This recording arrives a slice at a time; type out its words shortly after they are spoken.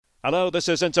Hello, this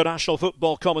is international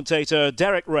football commentator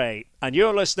Derek Ray, and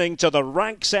you're listening to the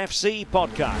Ranks FC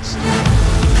podcast.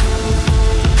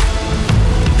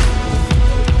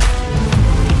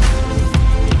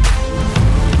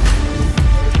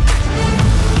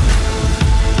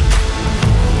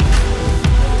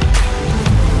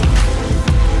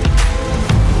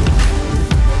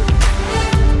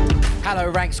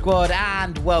 Hello Rank Squad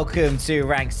and welcome to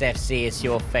Ranks FC. It's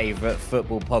your favourite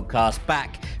football podcast,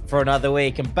 back for another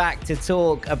week and back to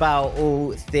talk about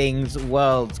all things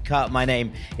World Cup. My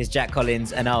name is Jack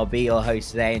Collins and I'll be your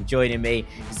host today, and joining me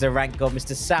is the rank god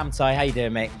Mr. Sam Tighe. How you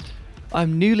doing, mate?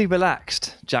 I'm newly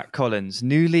relaxed, Jack Collins,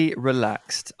 newly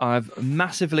relaxed. I've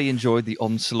massively enjoyed the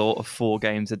onslaught of 4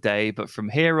 games a day, but from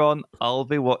here on, I'll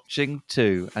be watching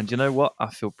 2. And you know what?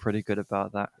 I feel pretty good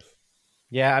about that.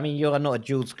 Yeah, I mean, you're not a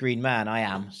dual screen man. I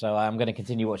am. So I'm going to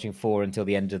continue watching 4 until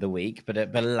the end of the week. But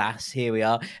alas, here we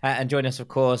are. And join us, of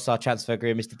course, our transfer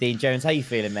guru, Mr. Dean Jones. How you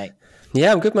feeling, mate?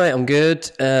 Yeah, I'm good, mate. I'm good.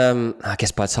 I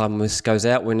guess by the time this goes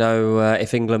out, we know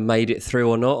if England made it through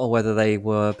or not, or whether they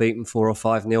were beaten 4 or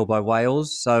 5-0 by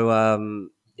Wales. So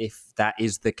if that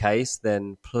is the case,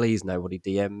 then please nobody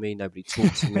DM me, nobody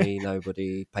talk to me,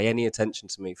 nobody pay any attention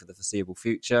to me for the foreseeable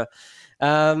future.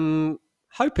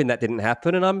 Hoping that didn't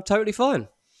happen, and I'm totally fine.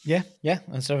 Yeah.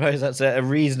 I suppose that's a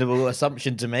reasonable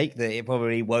assumption to make, that it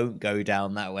probably won't go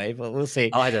down that way, but we'll see.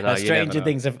 I don't know. Stranger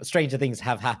things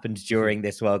have happened during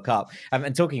this World Cup.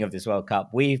 And talking of this World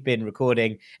Cup, we've been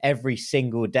recording every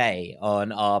single day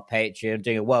on our Patreon,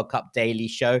 doing a World Cup daily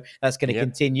show. That's going to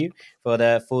continue for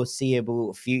the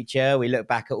foreseeable future. We look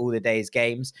back at all the day's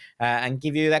games and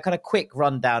give you that kind of quick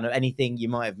rundown of anything you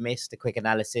might have missed, a quick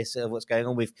analysis of what's going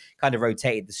on. We've kind of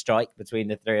rotated the strike between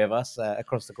the three of us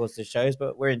across the course of the shows,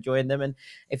 but we're enjoying them. And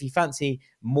if you fancy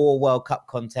more World Cup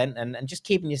content and just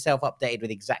keeping yourself updated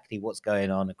with exactly what's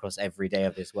going on across every day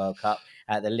of this World Cup,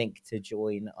 the link to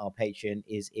join our Patreon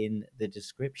is in the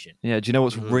description. Yeah, do you know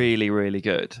what's really, really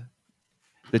good?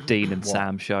 The Dean and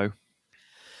Sam show.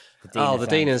 The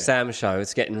Dean and Sam show.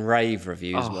 It's getting rave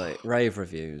reviews, mate. Rave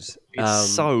reviews. It's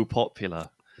so popular.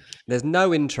 There's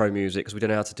no intro music because we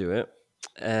don't know how to do it.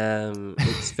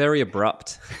 It's very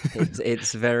abrupt.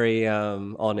 It's very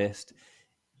honest.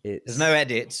 There's no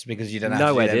edits because you don't have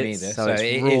no to do edits, them either. so So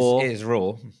it's raw. It is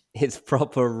raw. It's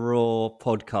proper raw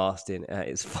podcasting at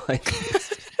its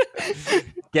finest.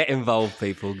 Get involved,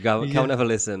 people. Come and have a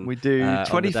listen. We do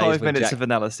 25 minutes of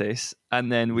analysis,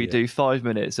 and then we do 5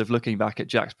 minutes of looking back at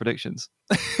Jack's predictions.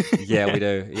 Yeah, we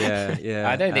do. Yeah.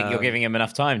 I don't think you're giving him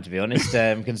enough time, to be honest,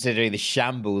 considering the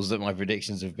shambles that my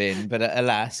predictions have been. But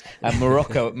alas,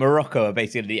 Morocco are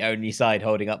basically the only side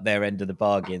holding up their end of the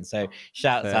bargain. So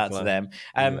shouts out to them.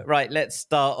 Right, let's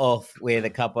start off with a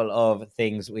couple of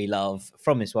things we love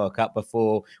from this World Cup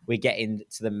before we get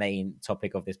into the main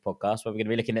topic of this podcast, where we're going to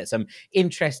be looking at some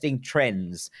interesting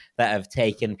trends that have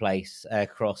taken place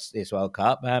across this World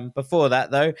Cup. Before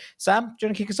that, though, Sam, do you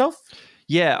want to kick us off?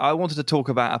 Yeah, I wanted to talk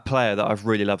about a player that I've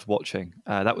really loved watching.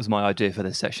 That was my idea for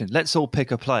this session. Let's all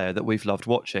pick a player that we've loved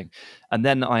watching. And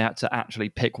then I had to actually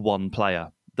pick one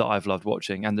player that I've loved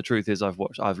watching. And the truth is I've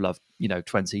loved,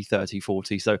 20, 30,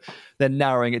 40. So then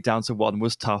narrowing it down to one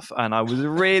was tough. And I was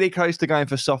really close to going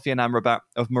for Sofiane Amrabat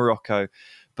of Morocco,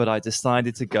 but I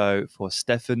decided to go for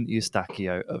Stéphane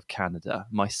Eustáquio of Canada,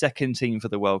 my second team for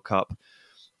the World Cup.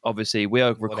 Obviously, we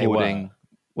are recording.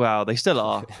 Well, they still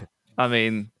are. I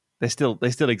mean, they still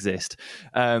exist.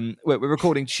 We're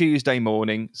recording Tuesday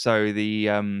morning, so the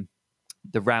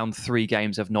round 3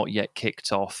 games have not yet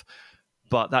kicked off.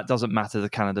 But that doesn't matter to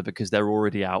Canada because they're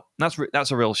already out.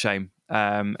 That's a real shame,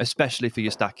 especially for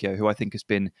Eustáquio, who I think has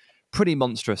been pretty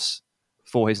monstrous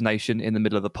for his nation in the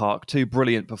middle of the park. 2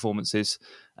 brilliant performances,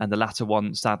 and the latter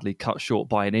one sadly cut short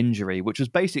by an injury, which was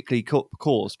basically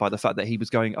caused by the fact that he was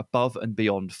going above and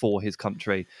beyond for his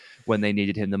country when they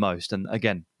needed him the most. And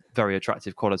again, very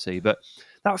attractive quality. But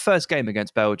that first game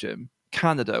against Belgium,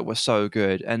 Canada was so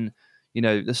good. And,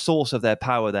 the source of their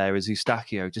power there is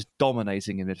Eustáquio just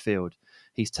dominating in midfield.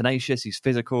 He's tenacious, he's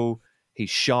physical, he's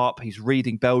sharp, he's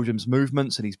reading Belgium's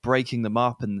movements and he's breaking them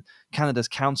up. And Canada's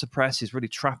counter press is really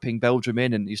trapping Belgium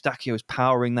in, and Eustáquio is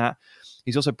powering that.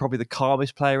 He's also probably the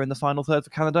calmest player in the final third for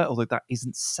Canada, although that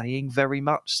isn't saying very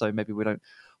much. So maybe we don't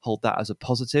hold that as a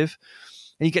positive.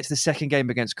 And you get to the second game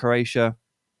against Croatia.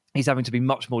 He's having to be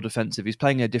much more defensive. He's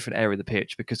playing in a different area of the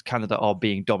pitch because Canada are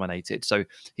being dominated. So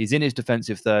he's in his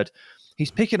defensive third. He's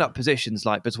picking up positions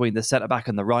like between the centre-back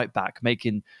and the right-back,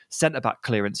 making centre-back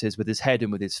clearances with his head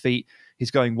and with his feet.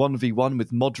 He's going 1v1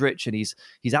 with Modric, and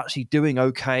he's actually doing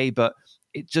okay, but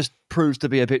it just proves to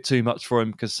be a bit too much for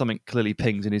him because something clearly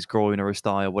pings in his groin or his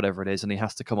thigh or whatever it is, and he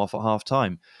has to come off at half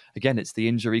time. Again, it's the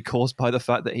injury caused by the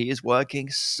fact that he is working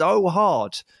so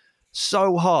hard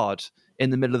in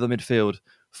the middle of the midfield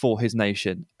for his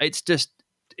nation. It's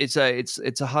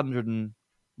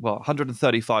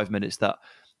 135 minutes that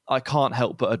I can't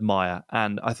help but admire,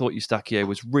 and I thought Eustáquio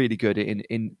was really good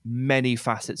in many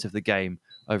facets of the game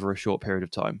over a short period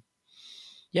of time.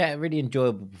 Yeah, really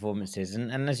enjoyable performances.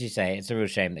 And as you say, it's a real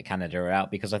shame that Canada are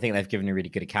out because I think they've given a really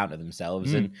good account of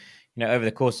themselves. And, over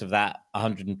the course of that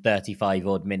 135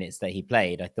 odd minutes that he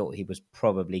played, I thought he was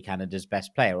probably Canada's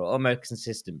best player or most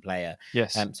consistent player.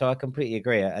 Yes. So I completely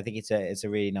agree. I think it's a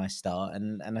really nice start.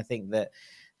 And I think that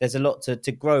there's a lot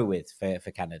to grow with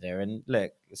for Canada. And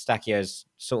look, Eustáquio's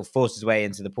sort of forced his way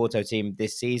into the Porto team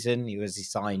this season. He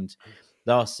signed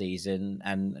last season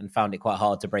and found it quite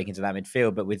hard to break into that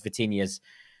midfield. But with Vitinha's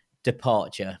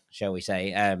departure, shall we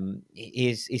say,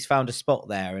 he's found a spot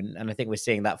there, and I think we're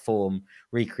seeing that form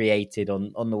recreated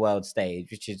on the world stage,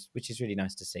 which is really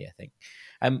nice to see. I think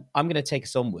I'm going to take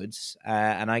us onwards,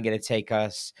 and I'm going to take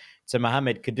us to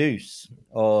Mohamed Kudus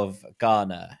of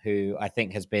Ghana, who I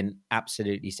think has been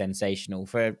absolutely sensational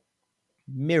for a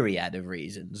myriad of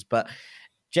reasons, but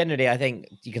generally I think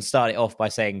you can start it off by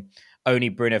saying only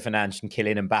Bruno Fernandes and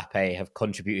Kylian Mbappe have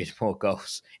contributed more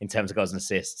goals in terms of goals and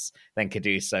assists than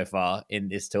Kudus so far in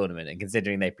this tournament. And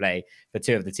considering they play for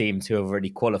two of the teams who have already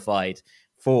qualified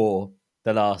for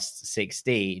the last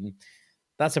 16,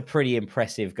 that's a pretty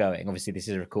impressive going. Obviously, this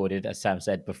is recorded, as Sam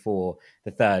said, before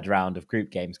the third round of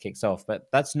group games kicks off. But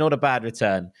that's not a bad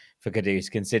return for Kudus,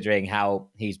 considering how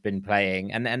he's been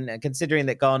playing. And considering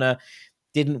that Ghana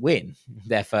didn't win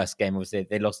their first game. Obviously,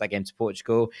 they lost that game to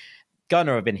Portugal.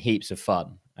 Ghana have been heaps of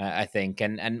fun, I think,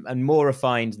 and more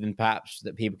refined than perhaps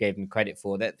that people gave them credit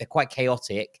for. They're quite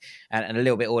chaotic and a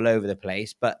little bit all over the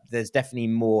place, but there's definitely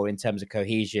more in terms of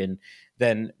cohesion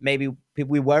than maybe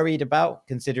people we worried about,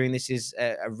 considering this is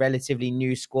a relatively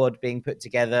new squad being put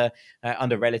together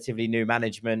under relatively new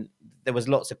management. There was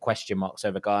lots of question marks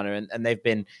over Ghana, and they've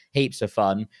been heaps of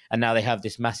fun, and now they have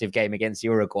this massive game against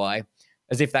Uruguay.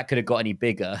 As if that could have got any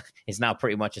bigger, it's now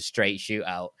pretty much a straight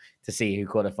shootout to see who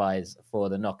qualifies for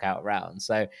the knockout round.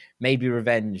 So maybe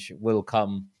revenge will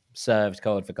come served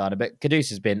cold for Ghana. But Kudus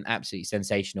has been absolutely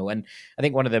sensational. And I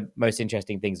think one of the most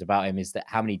interesting things about him is that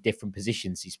how many different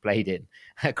positions he's played in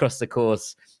across the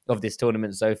course of this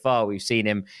tournament so far. We've seen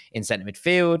him in centre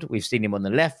midfield. We've seen him on the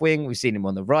left wing. We've seen him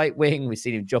on the right wing. We've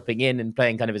seen him dropping in and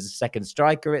playing kind of as a second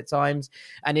striker at times.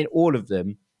 And in all of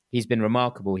them, he's been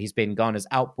remarkable. He's been Ghana's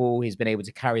outball. He's been able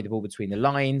to carry the ball between the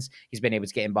lines. He's been able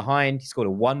to get in behind. He scored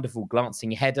a wonderful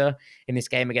glancing header in this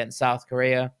game against South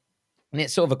Korea. And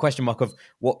it's sort of a question mark of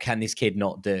what can this kid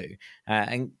not do?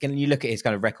 And can you look at his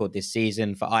kind of record this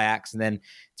season for Ajax and then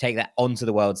take that onto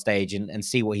the world stage and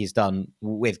see what he's done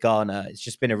with Ghana? It's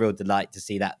just been a real delight to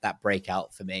see that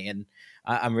breakout for me. And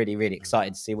I'm really, really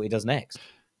excited to see what he does next.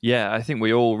 Yeah, I think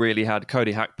we all really had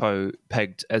Cody Gakpo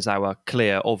pegged as our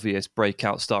clear, obvious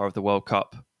breakout star of the World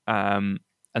Cup. And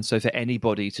so for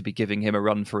anybody to be giving him a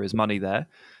run for his money there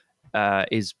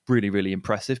is really, really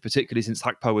impressive, particularly since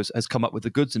Gakpo has come up with the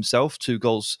goods himself, 2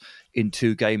 goals in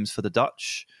 2 games for the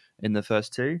Dutch in the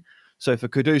first 2. So for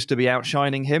Kudus to be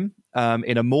outshining him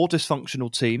in a more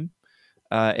dysfunctional team,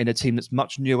 in a team that's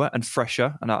much newer and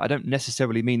fresher, and I don't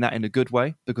necessarily mean that in a good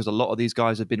way, because a lot of these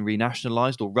guys have been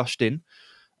renationalised or rushed in.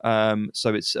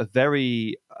 So it's a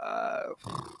very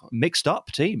mixed up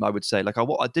team, I would say. Like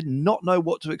I did not know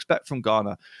what to expect from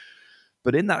Ghana.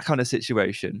 But in that kind of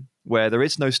situation where there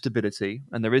is no stability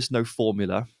and there is no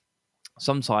formula,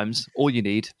 sometimes all you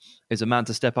need is a man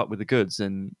to step up with the goods.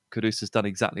 And Kudus has done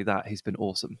exactly that. He's been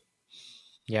awesome.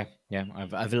 Yeah.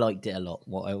 I've liked it a lot,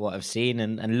 what I've seen,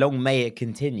 and long may it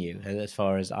continue as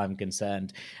far as I'm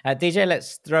concerned. DJ,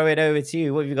 let's throw it over to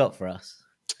you. What have you got for us?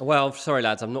 Well, sorry,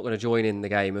 lads, I'm not going to join in the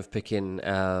game of picking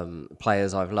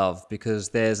players I've loved because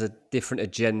there's a different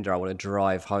agenda I want to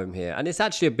drive home here. And it's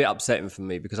actually a bit upsetting for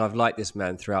me because I've liked this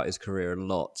man throughout his career a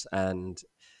lot and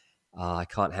I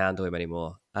can't handle him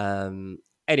anymore.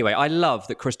 Anyway, I love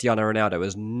that Cristiano Ronaldo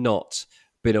has not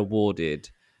been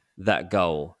awarded that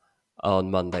goal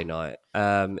on Monday night.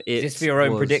 Is this for your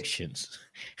own predictions?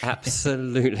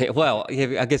 Absolutely. Well,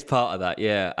 I guess part of that,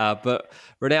 yeah. But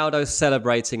Ronaldo's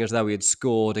celebrating as though he had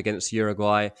scored against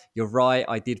Uruguay. You're right,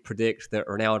 I did predict that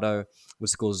Ronaldo would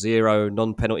score 0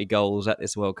 non-penalty goals at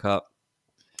this World Cup.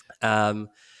 For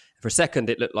a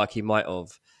second, it looked like he might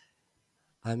have.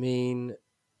 I mean,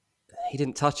 he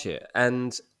didn't touch it.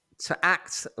 And to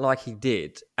act like he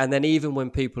did, and then even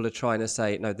when people are trying to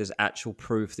say, no, there's actual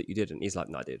proof that you didn't, he's like,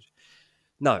 no, I did.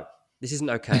 No, This isn't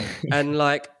okay. And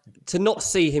like to not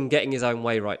see him getting his own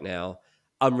way right now,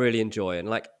 I'm really enjoying.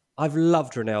 Like I've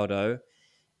loved Ronaldo.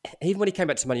 Even when he came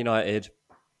back to Man United,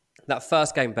 that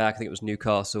first game back, I think it was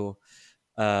Newcastle.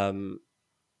 The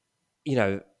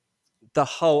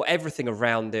whole everything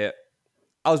around it,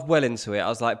 I was well into it. I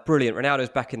was like, brilliant. Ronaldo's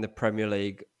back in the Premier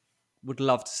League. Would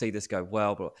love to see this go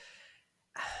well, but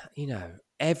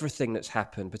everything that's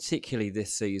happened, particularly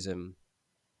this season,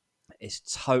 it's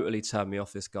totally turned me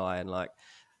off this guy, and like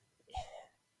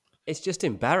it's just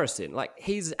embarrassing. Like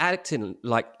he's acting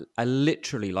like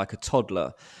literally like a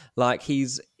toddler. Like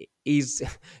he's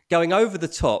going over the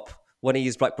top when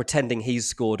he's like pretending he's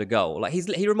scored a goal. Like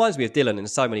he reminds me of Dylan in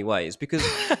so many ways because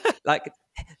like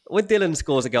when Dylan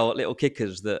scores a goal at little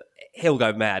kickers that he'll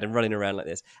go mad and running around like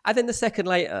this. And then the second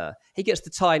later, he gets the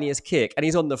tiniest kick and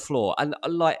he's on the floor and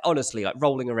like honestly like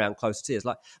rolling around close to tears.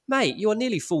 Like, mate, you are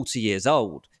nearly 40 years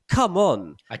old. Come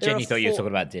on. I genuinely thought you were talking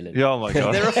about Dylan. Yeah, oh my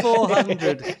God. There are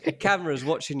 400 cameras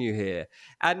watching you here.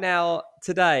 And now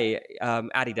today,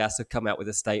 Adidas have come out with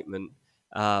a statement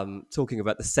talking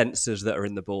about the sensors that are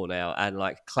in the ball now and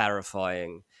like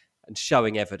clarifying and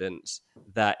showing evidence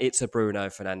that it's a Bruno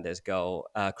Fernandes goal.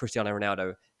 Cristiano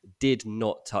Ronaldo did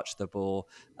not touch the ball.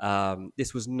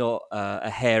 This was not a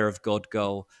hair of God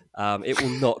goal. It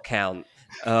will not count.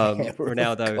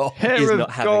 Ronaldo is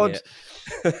not having it.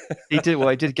 He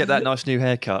did get that nice new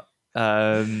haircut.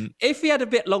 If he had a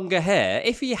bit longer hair,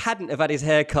 if he hadn't have had his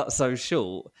hair cut so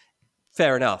short,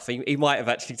 fair enough. He might have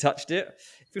actually touched it.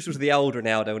 If this was the old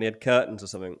Ronaldo when he had curtains or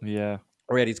something,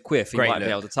 or he had his quiff, he might be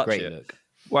able to touch it. Look.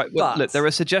 Right, well, look, there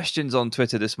are suggestions on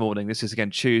Twitter this morning. This is again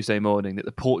Tuesday morning that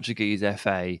the Portuguese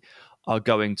FA are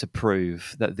going to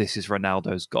prove that this is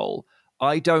Ronaldo's goal.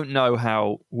 I don't know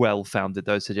how well founded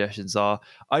those suggestions are.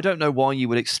 I don't know why you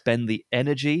would expend the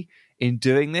energy in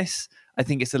doing this. I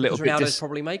think it's a little bit. Ronaldo's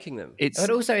probably making them. But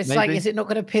also, it's like, is it not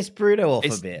going to piss Bruno off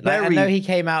a bit? Like, I know he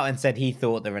came out and said he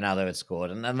thought that Ronaldo had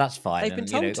scored, and that's fine. They've been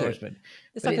told to.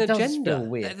 It's like an agenda.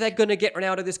 They're going to get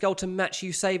Ronaldo this goal to match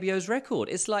Eusebio's record.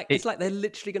 It's like they're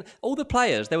literally going to. All the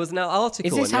players. There was an article.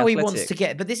 Is this how he wants to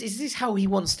get? But is this how he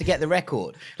wants to get the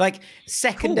record? Like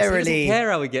secondarily, he doesn't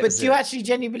care how he gets but do you actually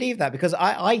genuinely believe that? Because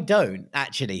I don't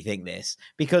actually think this.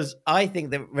 Because I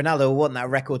think that Ronaldo will want that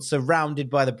record surrounded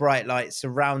by the bright lights,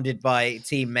 surrounded by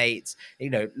teammates,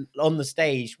 on the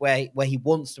stage where he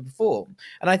wants to perform.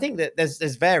 And I think that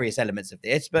there's various elements of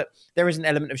this, but there is an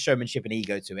element of showmanship and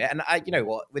ego to it. And I,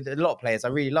 what, with a lot of players, I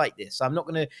really like this. So I'm not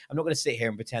gonna sit here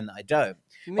and pretend that I don't.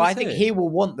 But I think he will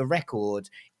want the record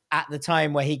at the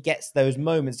time where he gets those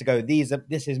moments to go,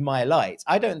 this is my light.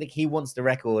 I don't think he wants the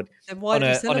record on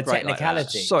a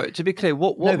technicality. Like so to be clear,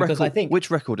 what record?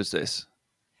 Which record is this?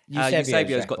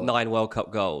 Eusebio's got 9 World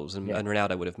Cup goals, and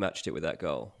Ronaldo would have matched it with that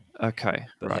goal. Okay,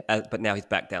 but now he's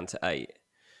back down to 8.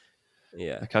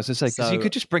 Yeah. Okay, I was going to say, because you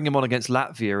could just bring him on against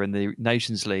Latvia in the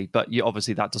Nations League, but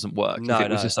obviously that doesn't work. No,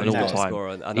 it was just he's going to score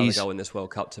another goal in this World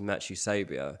Cup to match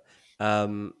Eusebio.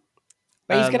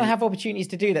 But he's going to have opportunities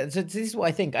to do that. So this is what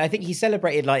I think. I think he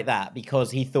celebrated like that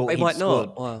because he thought he scored.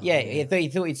 Not. Well, he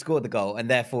thought he'd scored the goal, and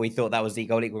therefore he thought that was the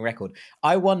goal equaling record.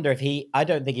 I wonder if I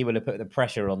don't think he would have put the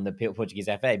pressure on the Portuguese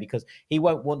FA because he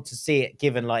won't want to see it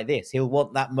given like this. He'll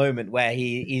want that moment where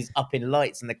he's up in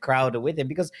lights and the crowd are with him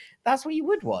because that's what you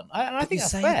would want. I think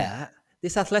that's fair.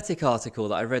 This Athletic article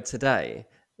that I read today,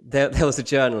 there was a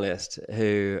journalist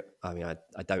who, I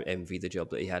don't envy the job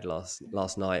that he had last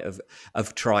night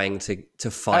of trying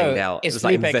to find out. It's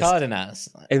Felipe Cardenas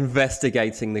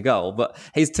investigating the goal, but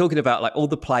he's talking about like all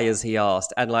the players he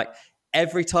asked, and like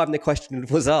every time the question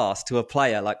was asked to a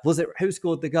player, like who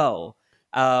scored the goal?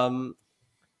 The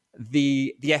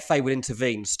FA would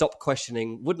intervene, stop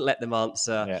questioning, wouldn't let them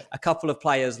answer. Yeah. A couple of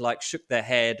players like shook their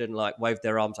head and like waved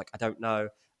their arms, like I don't know.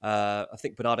 I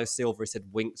think Bernardo Silva said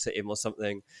winked at him or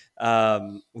something.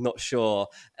 I'm not sure.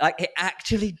 Like it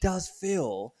actually does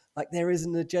feel like there is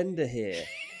an agenda here,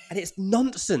 and it's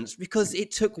nonsense because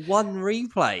it took one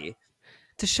replay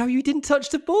to show you didn't touch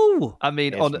the ball. I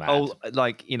mean,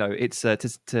 it's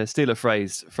to steal a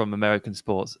phrase from American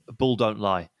sports: "Ball don't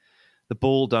lie." The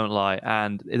ball don't lie,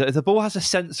 and the ball has a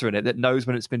sensor in it that knows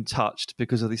when it's been touched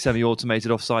because of the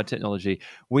semi-automated offside technology.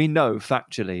 We know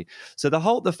factually. So the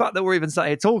fact that we're even sat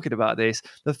here talking about this,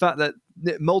 the fact that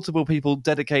multiple people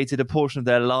dedicated a portion of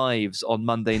their lives on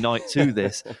Monday night to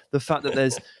this, the fact that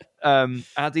there's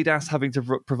Adidas having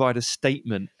to provide a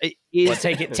statement.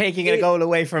 Taking a goal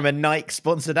away from a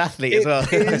Nike-sponsored athlete as well.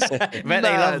 Bet they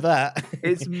love that.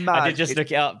 It's mad. I did just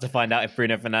look it up to find out if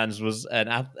Bruno Fernandes was an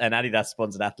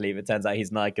Adidas-sponsored athlete. It turns out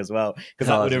he's Nike as well, because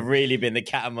that would have really been the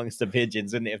cat amongst the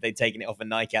pigeons, wouldn't it, if they'd taken it off a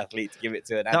Nike athlete to give it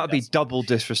to an Adidas. That would be double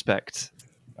disrespect.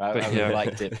 I would have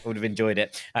liked it. Would have enjoyed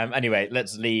it. Anyway,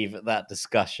 let's leave that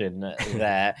discussion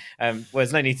there. Well,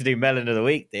 there's no need to do Melon of the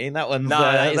Week, Dean. That one's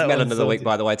that is Melon of the Week,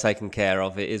 by the way, taken care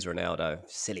of. It is Ronaldo.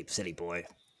 Silly boy.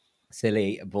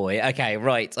 Silly boy. Okay,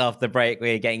 right. After the break,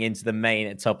 we're getting into the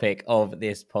main topic of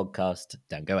this podcast.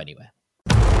 Don't go anywhere.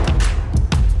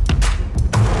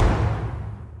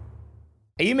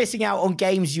 Are you missing out on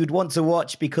games you'd want to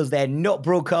watch because they're not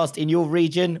broadcast in your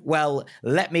region? Well,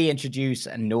 let me introduce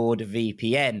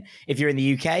NordVPN. If you're in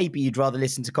the UK, but you'd rather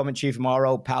listen to commentary from our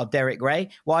old pal Derek Ray,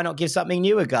 why not give something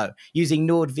new a go? Using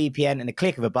NordVPN and a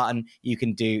click of a button, you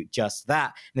can do just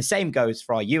that. And the same goes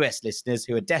for our US listeners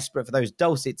who are desperate for those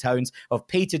dulcet tones of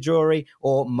Peter Drury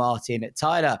or Martin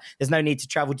Tyler. There's no need to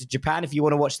travel to Japan if you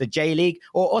want to watch the J-League,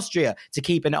 or Austria to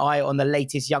keep an eye on the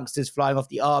latest youngsters flying off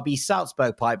the RB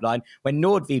Salzburg pipeline, when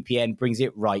NordVPN brings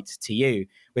it right to you.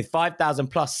 With 5,000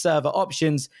 plus server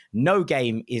options, no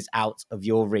game is out of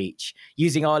your reach.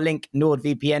 Using our link,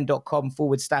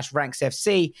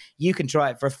 nordvpn.com/ranksfc, you can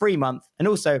try it for a free month. And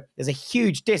also, there's a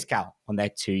huge discount on their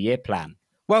 2-year plan.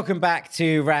 Welcome back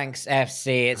to Ranks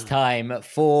FC. It's time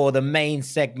for the main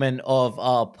segment of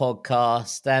our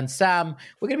podcast. And Sam,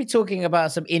 we're going to be talking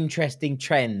about some interesting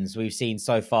trends we've seen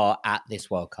so far at this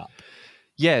World Cup.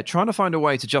 Yeah, trying to find a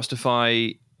way to justify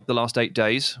the last 8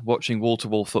 days watching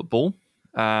wall-to-wall football,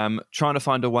 trying to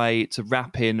find a way to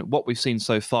wrap in what we've seen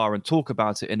so far and talk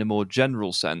about it in a more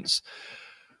general sense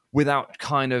without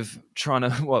kind of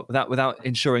without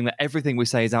ensuring that everything we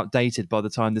say is outdated by the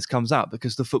time this comes out,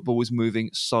 because the football is moving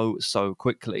so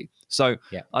quickly. So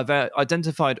I've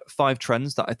identified 5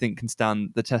 trends that I think can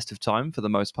stand the test of time for the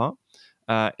most part.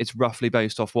 It's roughly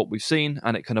based off what we've seen,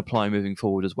 and it can apply moving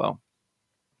forward as well.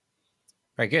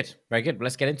 Very good. Very good.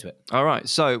 Let's get into it. All right.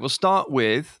 So we'll start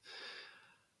with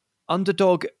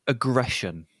underdog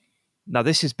aggression. Now,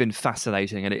 this has been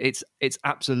fascinating, and it's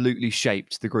absolutely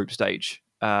shaped the group stage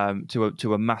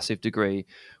to a massive degree.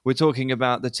 We're talking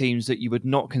about the teams that you would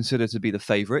not consider to be the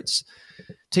favourites,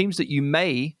 teams that you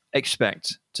may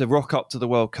expect to rock up to the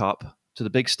World Cup, to the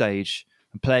big stage,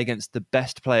 and play against the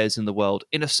best players in the world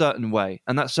in a certain way.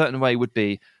 And that certain way would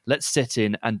be, let's sit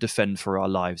in and defend for our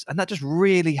lives. And that just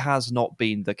really has not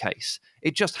been the case.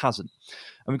 It just hasn't.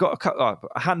 And we've got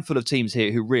a handful of teams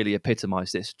here who really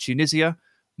epitomise this. Tunisia,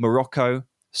 Morocco,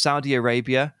 Saudi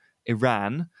Arabia,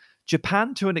 Iran,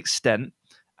 Japan to an extent,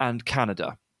 and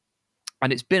Canada.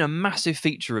 And it's been a massive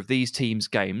feature of these teams'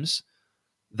 games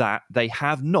that they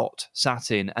have not sat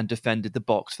in and defended the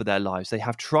box for their lives. They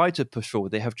have tried to push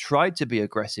forward. They have tried to be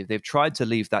aggressive. They've tried to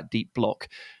leave that deep block.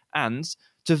 And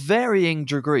to varying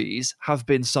degrees have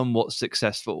been somewhat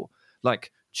successful.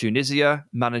 Like Tunisia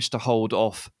managed to hold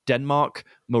off Denmark.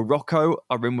 Morocco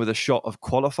are in with a shot of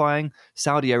qualifying.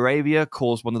 Saudi Arabia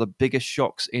caused one of the biggest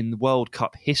shocks in World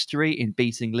Cup history in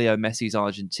beating Leo Messi's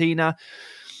Argentina.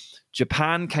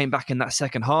 Japan came back in that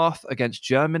second half against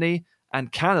Germany. And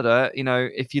Canada,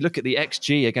 if you look at the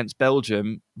XG against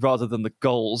Belgium rather than the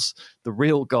goals, the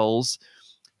real goals,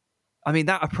 I mean,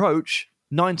 that approach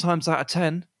 9 times out of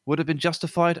 10 would have been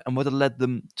justified and would have led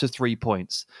them to 3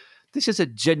 points. This is a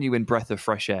genuine breath of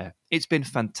fresh air. It's been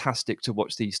fantastic to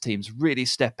watch these teams really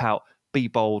step out, be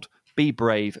bold, be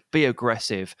brave, be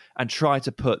aggressive, and try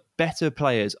to put better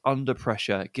players under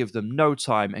pressure, give them no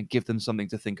time and give them something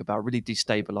to think about, really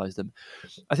destabilise them.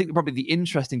 I think probably the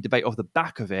interesting debate off the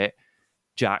back of it,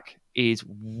 Jack, is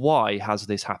why has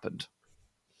this happened?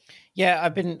 Yeah,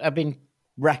 I've been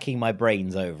racking my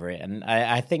brains over it, and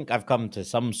I think I've come to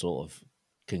some sort of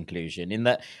conclusion in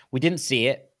that we didn't see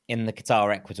it in the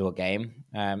Qatar-Ecuador game.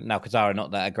 Now, Qatar are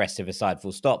not that aggressive aside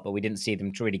full stop, but we didn't see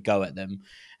them really go at them.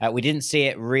 We didn't see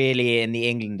it really in the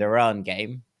England-Iran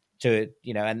game.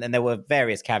 And there were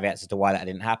various caveats as to why that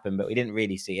didn't happen, but we didn't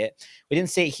really see it. We didn't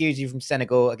see it hugely from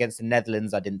Senegal against the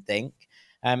Netherlands, I didn't think.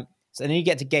 So then you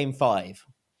get to game 5,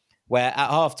 where at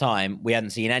halftime, we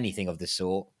hadn't seen anything of the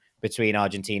sort between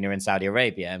Argentina and Saudi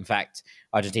Arabia. In fact,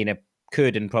 Argentina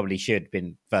could and probably should have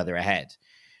been further ahead.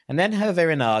 And then Hervé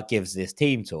Renard gives this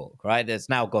team talk, right? That's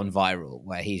now gone viral,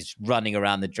 where he's running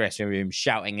around the dressing room,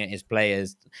 shouting at his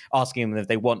players, asking them if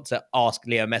they want to ask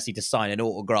Leo Messi to sign an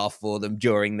autograph for them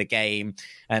during the game,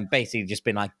 and basically just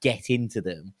been like, get into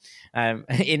them,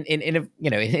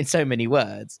 in so many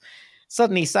words.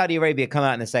 Suddenly, Saudi Arabia come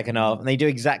out in the second half and they do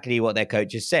exactly what their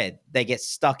coach has said. They get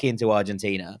stuck into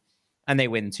Argentina and they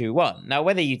win 2-1. Now,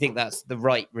 whether you think that's the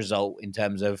right result in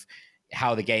terms of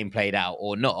how the game played out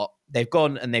or not, they've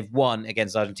gone and they've won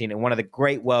against Argentina in one of the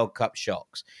great World Cup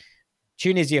shocks.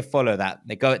 Tunisia follow that.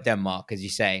 They go at Denmark, as you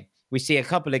say. We see a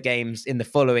couple of games in the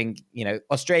following,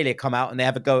 Australia come out and they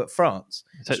have a go at France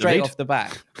straight off the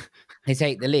back. they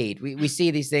take the lead. We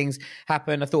see these things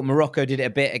happen. I thought Morocco did it a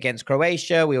bit against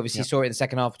Croatia. We obviously saw it in the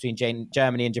second half between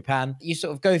Germany and Japan. You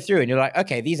sort of go through and you're like,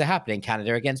 okay, these are happening.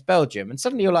 Canada against Belgium. And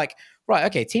suddenly you're like, right,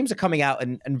 okay, teams are coming out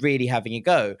and really having a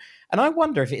go. And I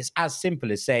wonder if it's as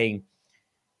simple as saying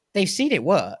they've seen it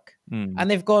work and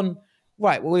they've gone,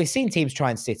 right, well, we've seen teams try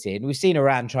and sit in. We've seen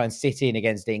Iran try and sit in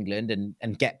against England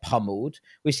and get pummeled.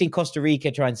 We've seen Costa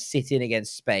Rica try and sit in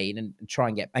against Spain and try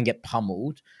and get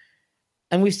pummeled.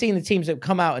 And we've seen the teams that have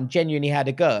come out and genuinely had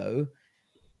a go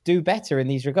do better in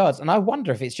these regards. And I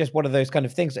wonder if it's just one of those kind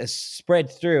of things that has spread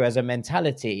through as a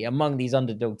mentality among these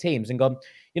underdog teams and gone,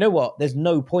 you know what, there's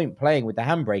no point playing with the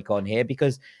handbrake on here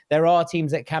because there are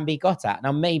teams that can be got at.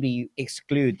 Now, maybe you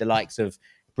exclude the likes of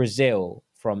Brazil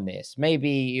from this. Maybe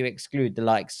you exclude the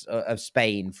likes of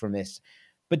Spain from this.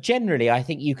 But generally, I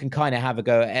think you can kind of have a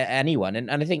go at anyone.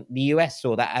 And I think the US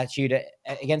saw that attitude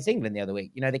against England the other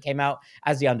week. You know, they came out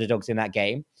as the underdogs in that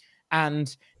game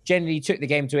and generally took the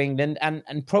game to England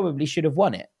and probably should have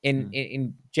won it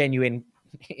in genuine,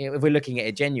 if we're looking at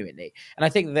it genuinely. And I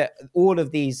think that all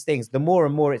of these things, the more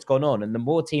and more it's gone on and the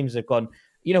more teams have gone,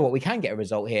 you know what, we can get a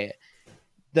result here,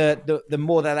 the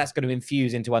more that's going to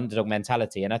infuse into underdog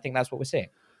mentality. And I think that's what we're seeing.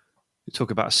 We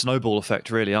talk about a snowball effect,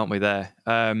 really, aren't we? There,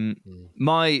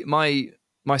 my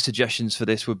suggestions for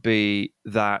this would be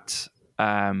that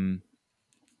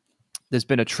there's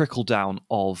been a trickle down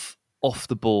of off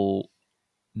the ball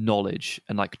knowledge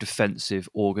and like defensive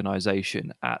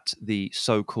organisation at the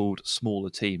so-called smaller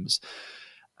teams,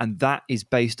 and that is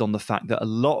based on the fact that a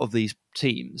lot of these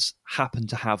teams happen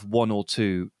to have one or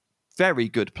two very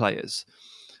good players.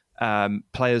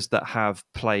 Players that have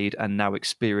played and now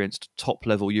experienced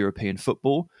top-level European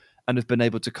football and have been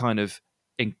able to kind of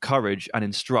encourage and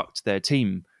instruct their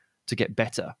team to get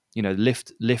better, you know,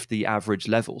 lift the average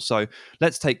level. So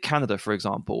let's take Canada, for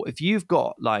example. If you've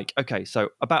got so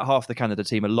about half the Canada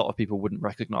team, a lot of people wouldn't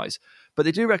recognise, but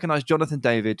they do recognise Jonathan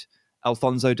David,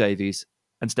 Alphonso Davies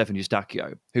and Stefan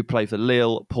Eustáquio, who play for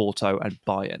Lille, Porto and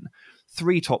Bayern.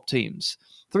 Three top teams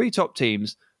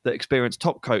that experience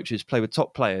top coaches, play with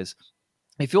top players.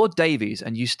 If you're Davies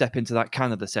and you step into that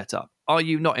Canada setup, are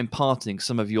you not imparting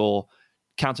some of your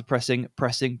counter-pressing,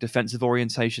 defensive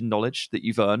orientation knowledge that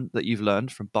you've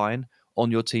learned from Bayern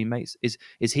on your teammates? Is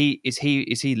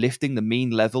he lifting the mean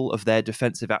level of their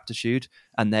defensive aptitude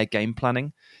and their game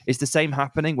planning? Is the same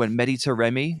happening when Mehdi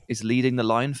Taremi is leading the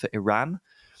line for Iran?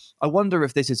 I wonder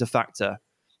if this is a factor.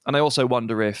 And I also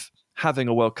wonder if having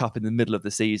a World Cup in the middle of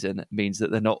the season means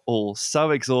that they're not all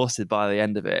so exhausted by the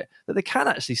end of it that they can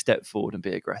actually step forward and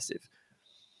be aggressive.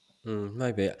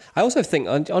 Maybe. I also think,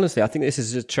 honestly, I think this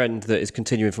is a trend that is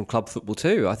continuing from club football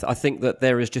too. I think that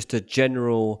there is just a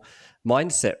general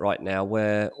mindset right now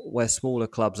where smaller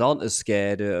clubs aren't as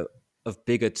scared of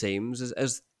bigger teams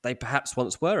as they perhaps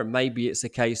once were. And maybe it's a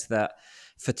case that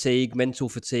mental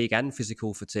fatigue and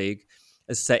physical fatigue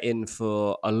has set in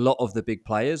for a lot of the big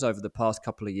players over the past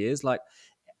couple of years. Like,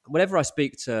 whenever I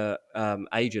speak to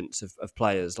agents of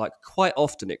players, like quite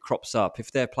often it crops up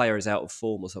if their player is out of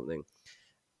form or something.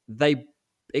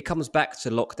 It comes back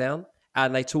to lockdown,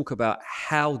 and they talk about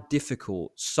how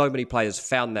difficult so many players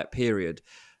found that period.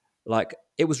 Like,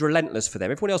 it was relentless for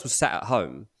them. Everyone else was sat at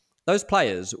home. Those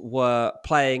players were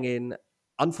playing in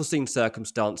unforeseen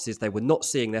circumstances. They were not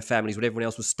seeing their families when everyone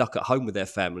else was stuck at home with their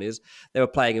families. They were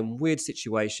playing in weird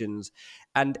situations.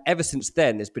 And ever since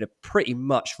then, there's been a pretty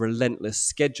much relentless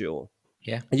schedule.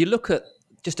 Yeah. And you look at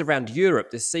just around Europe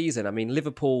this season. I mean,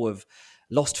 Liverpool have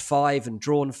lost 5 and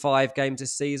drawn 5 games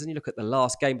this season. You look at the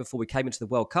last game before we came into the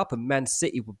World Cup, and Man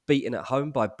City were beaten at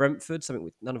home by Brentford, something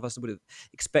none of us would have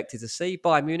expected to see.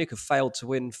 Bayern Munich have failed to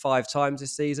win 5 times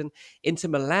this season. Inter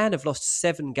Milan have lost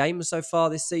 7 games so far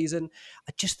this season.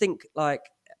 I just think, like,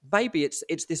 maybe it's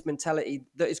this mentality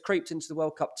that has creeped into the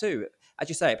World Cup too. As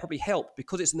you say, it probably helped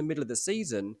because it's in the middle of the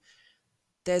season.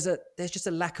 There's just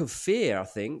a lack of fear, I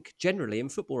think, generally in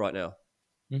football right now.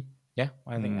 Yeah,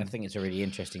 I think it's a really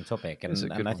interesting topic,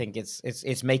 and I think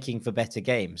it's making for better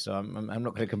games. So I'm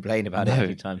not going to complain about it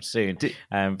anytime soon.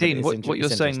 Dean, what you're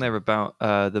saying there about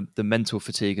the mental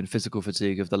fatigue and physical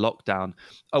fatigue of the lockdown,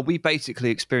 are we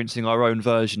basically experiencing our own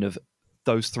version of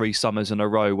those 3 summers in a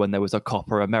row when there was a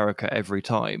Copa America every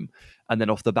time, and then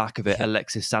off the back of it,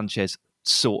 Alexis Sanchez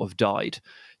sort of died?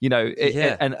 You know,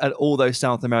 and all those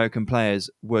South American players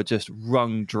were just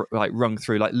rung through,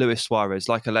 like Luis Suarez,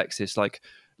 like Alexis, like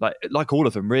all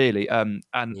of them, really.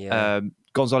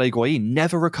 Gonzalo Higuain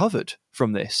never recovered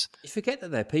from this. You forget that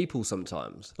they're people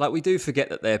sometimes. Like, we do forget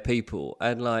that they're people.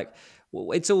 And, like,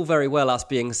 it's all very well us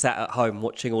being sat at home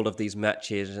watching all of these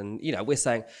matches, and we're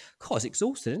saying, God, it's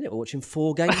exhausting, isn't it? We're watching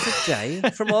 4 games a day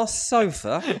from our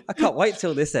sofa. I can't wait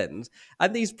till this ends.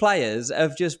 And these players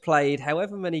have just played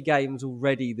however many games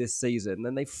already this season,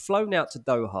 and they've flown out to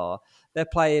Doha. They're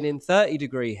playing in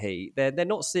 30-degree heat. They're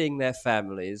not seeing their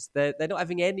families. They're not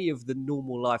having any of the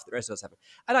normal life that the rest of us have.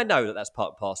 And I know that that's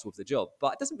part and parcel of the job,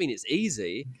 but it doesn't mean it's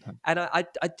easy. And I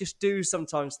just do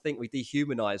sometimes think we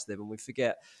dehumanize them and we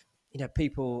forget,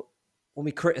 people, when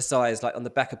we criticize, like on the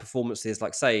back of performances,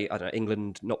 like say, I don't know,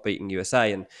 England not beating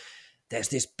USA, and there's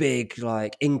this big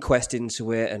like inquest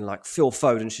into it, and like Phil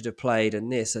Foden should have played,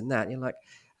 and this and that. And you're like,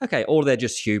 okay, or they're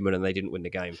just human and they didn't win the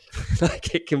game.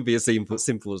 Like it can be as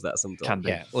simple as that sometimes.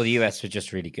 Yeah, well, the US were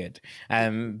just really good.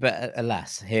 But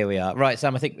alas, here we are. Right,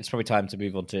 Sam, I think it's probably time to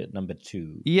move on to number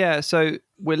 2. Yeah, so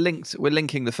we're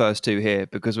linking the first 2 here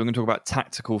because we're going to talk about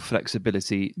tactical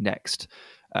flexibility next.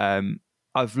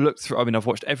 I've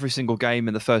watched every single game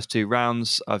in the first 2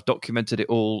 rounds. I've documented it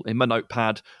all in my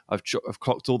notepad. I've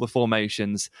clocked all the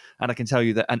formations, and I can tell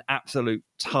you that an absolute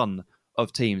ton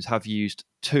of teams have used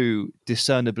 2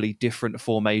 discernibly different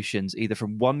formations, either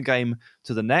from one game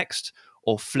to the next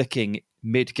or flicking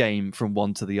mid-game from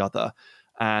one to the other.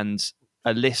 And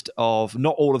a list of,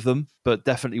 not all of them, but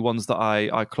definitely ones that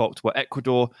I clocked were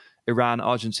Ecuador, Iran,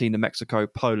 Argentina, Mexico,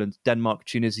 Poland, Denmark,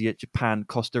 Tunisia, Japan,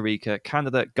 Costa Rica,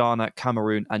 Canada, Ghana,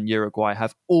 Cameroon, and Uruguay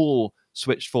have all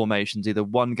switched formations, either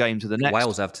one game to the next.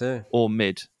 Wales have too. Or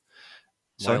mid.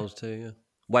 Wales too, yeah.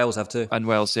 Wales have too. And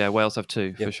Wales have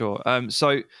too, for sure.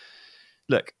 So,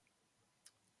 look,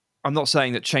 I'm not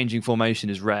saying that changing formation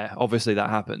is rare. Obviously, that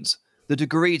happens. The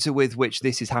degree to with which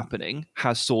this is happening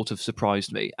has sort of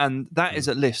surprised me. And that is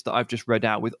a list that I've just read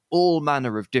out with all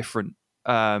manner of different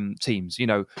teams.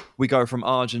 We go from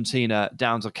Argentina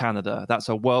down to Canada. That's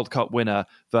a World Cup winner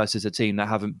versus a team that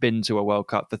haven't been to a World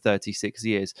Cup for 36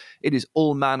 years. It is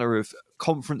all manner of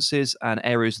conferences and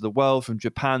areas of the world, from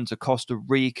Japan to Costa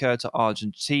Rica to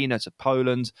Argentina to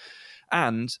Poland.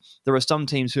 And there are some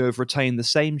teams who have retained the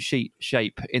same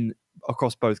shape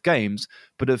across both games,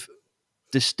 but have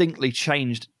distinctly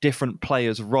changed different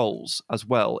players' roles as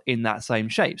well in that same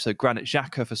shape. So Granit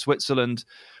Xhaka for Switzerland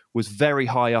was very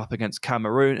high up against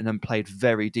Cameroon and then played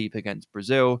very deep against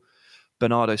Brazil.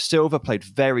 Bernardo Silva played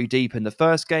very deep in the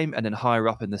first game and then higher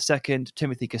up in the second.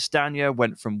 Timothy Castagne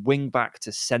went from wing-back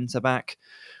to centre-back.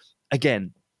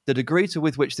 Again, the degree to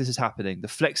with which this is happening, the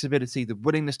flexibility, the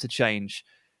willingness to change,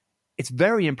 it's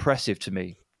very impressive to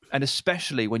me. And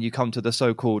especially when you come to the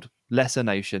so-called lesser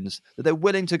nations, that they're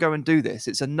willing to go and do this.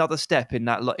 It's another step in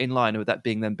line with that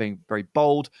being them being very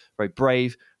bold, very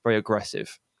brave, very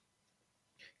aggressive.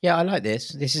 Yeah, I like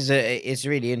this. It's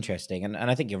really interesting, and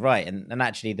I think you're right. And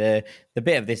actually, the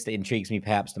bit of this that intrigues me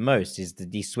perhaps the most is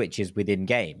these switches within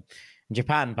game.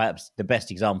 Japan, perhaps the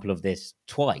best example of this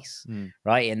twice,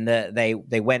 right? In that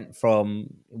they went from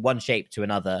one shape to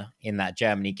another in that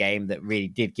Germany game that really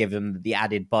did give them the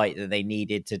added bite that they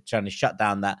needed to try to shut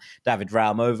down that David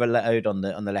Raum overload on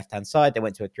the left hand side. They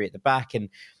went to a 3 at the back, and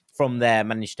from there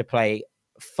managed to play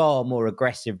far more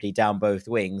aggressively down both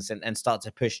wings and start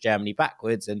to push Germany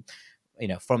backwards. And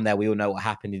from there we all know what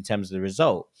happened in terms of the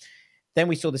result. Then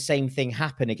we saw the same thing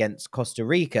happen against Costa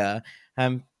Rica,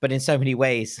 but in so many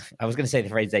ways, I was going to say the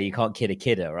phrase there, you can't kid a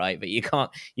kidder, right? But you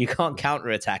can't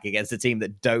counterattack against a team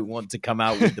that don't want to come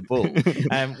out with the ball,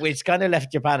 which kind of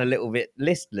left Japan a little bit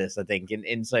listless, I think,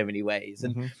 in so many ways.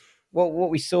 And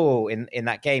what we saw in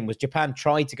that game was Japan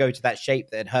tried to go to that shape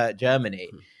that had hurt Germany,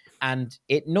 and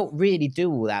it not really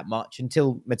do all that much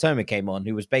until Mitoma came on,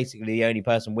 who was basically the only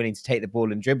person willing to take the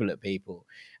ball and dribble at people.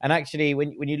 And actually,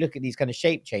 when you look at these kind of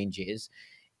shape changes,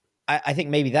 I think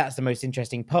maybe that's the most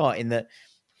interesting part, in that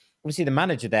obviously the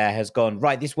manager there has gone,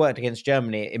 right, this worked against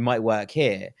Germany, it might work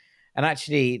here. And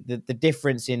actually, the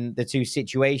difference in the two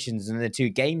situations and the two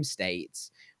game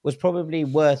states was probably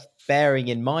worth bearing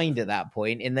in mind at that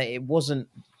point, in that it wasn't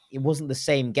the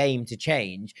same game to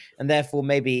change, and therefore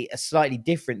maybe a slightly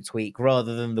different tweak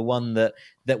rather than the one that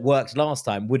worked last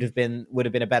time would have been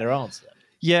a better answer.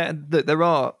 Yeah, there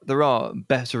are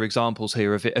better examples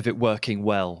here of it working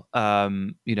well.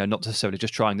 Not necessarily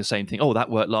just trying the same thing. Oh, that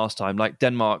worked last time. Like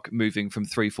Denmark moving from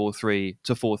 3-4-3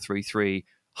 to 4-3-3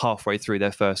 halfway through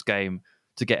their first game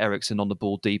to get Eriksen on the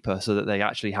ball deeper so that they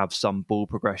actually have some ball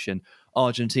progression.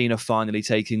 Argentina finally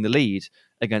taking the lead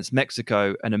against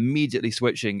Mexico and immediately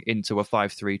switching into a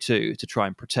 5-3-2 to try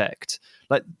and protect.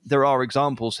 Like, there are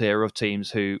examples here of teams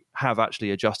who have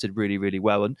actually adjusted really, really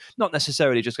well, and not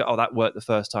necessarily just go, oh, that worked the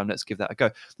first time, let's give that a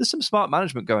go. There's some smart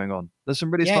management going on. There's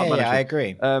some really smart management. I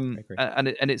agree.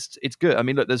 And it's good. I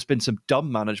mean, look, there's been some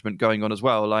dumb management going on as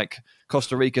well, like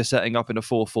Costa Rica setting up in a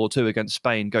 4-4-2 against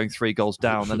Spain, going 3 goals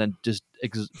down and then just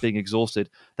being exhausted.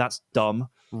 That's dumb.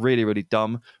 Really, really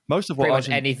dumb. Most of what Pretty much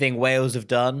anything Wales have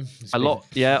done. A lot,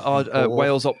 yeah.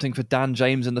 Wales opting for Dan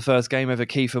James in the first game over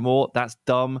Kiefer Moore. That's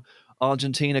dumb.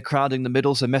 Argentina crowding the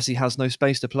middle so Messi has no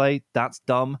space to play. That's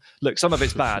dumb. Look, some of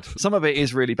it's bad. Some of it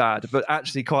is really bad, but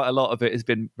actually quite a lot of it has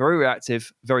been very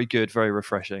reactive, very good, very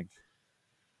refreshing.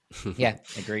 Yeah,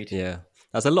 agreed. Yeah.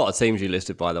 That's a lot of teams you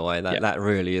listed, by the way. That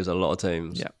really is a lot of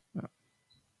teams. Yeah.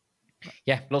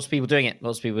 Yeah, lots of people doing it.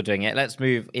 Let's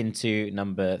move into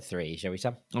number 3, shall we,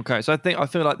 Sam? Okay, so I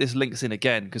feel like this links in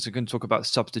again because we're going to talk about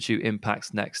substitute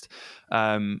impacts next.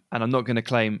 And I'm not going to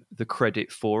claim the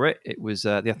credit for it. It was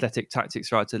the Athletic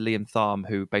Tactics writer Liam Tharm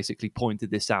who basically pointed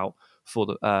this out for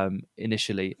the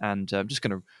initially, and I'm just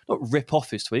going to not rip off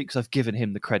his tweet because I've given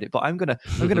him the credit, but I'm going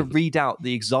to read out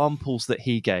the examples that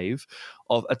he gave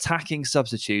of attacking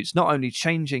substitutes, not only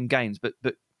changing games but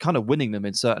kind of winning them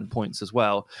in certain points as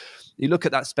well. You look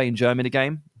at that Spain-Germany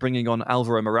game, bringing on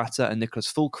Alvaro Morata and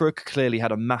Nicholas Füllkrug clearly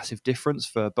had a massive difference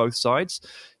for both sides.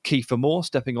 Kiefer Moore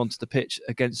stepping onto the pitch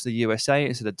against the USA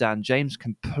instead of Dan James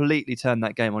completely turned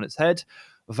that game on its head.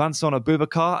 Vincent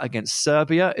Aboubakar against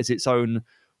Serbia is its own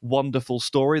wonderful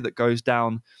story that goes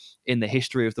down in the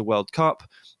history of the World Cup.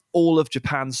 All of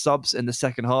Japan's subs in the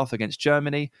second half against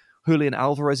Germany. Julian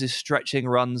Alvarez's stretching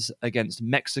runs against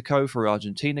Mexico for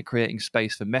Argentina, creating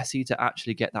space for Messi to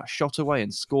actually get that shot away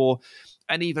and score.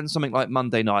 And even something like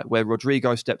Monday night, where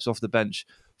Rodrigo steps off the bench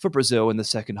for Brazil in the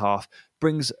second half,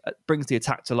 brings the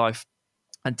attack to life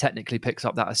and technically picks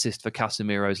up that assist for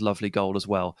Casemiro's lovely goal as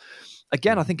well.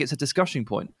 Again, I think it's a discussion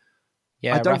point.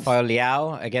 Yeah, Rafael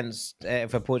Leao against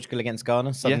for Portugal against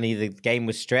Ghana. Suddenly the game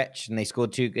was stretched and they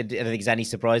scored 2. I don't think it's any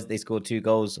surprise that they scored 2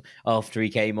 goals after he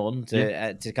came on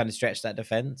to kind of stretch that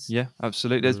defence. Yeah,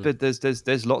 absolutely.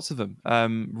 There's lots of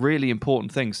them. Really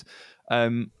important things.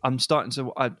 I'm starting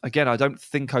to I don't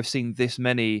think I've seen this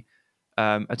many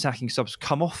attacking subs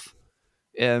come off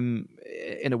in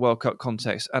a World Cup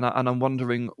context, and I'm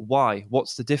wondering why.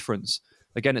 What's the difference?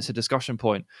 Again, it's a discussion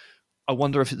point. I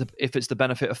wonder if it's the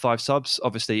benefit of 5 subs.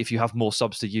 Obviously, if you have more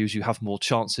subs to use, you have more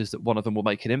chances that one of them will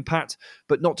make an impact.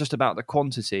 But not just about the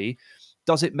quantity.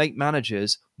 Does it make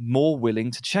managers more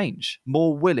willing to change,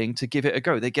 more willing to give it a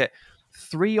go? They get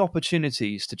 3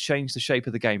 opportunities to change the shape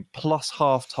of the game plus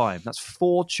half time. That's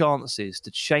 4 chances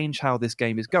to change how this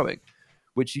game is going,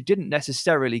 which you didn't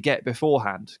necessarily get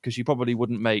beforehand because you probably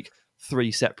wouldn't make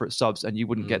 3 separate subs and you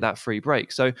wouldn't get that free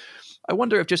break. So I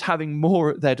wonder if just having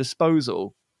more at their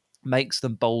disposal makes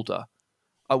them bolder.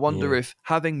 I wonder if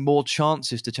having more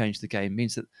chances to change the game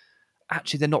means that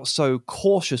actually they're not so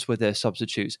cautious with their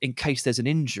substitutes in case there's an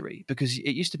injury. Because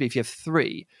it used to be if you have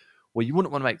 3, well, you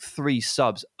wouldn't want to make 3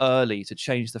 subs early to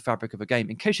change the fabric of a game.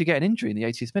 In case you get an injury in the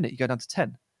 80th minute, you go down to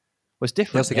 10. Well, it's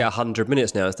different. You also get 100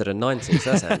 minutes now instead of 90,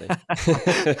 so that's handy.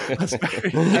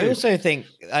 I also think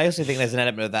there's an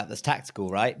element of that that's tactical,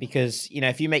 right? Because,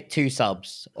 if you make 2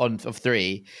 subs of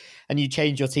 3 and you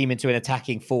change your team into an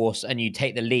attacking force and you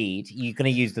take the lead, you're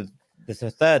going to use the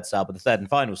third sub or the third and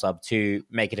final sub to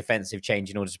make a defensive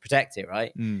change in order to protect it,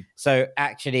 right? So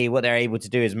actually what they're able to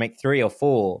do is make 3 or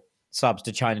 4 subs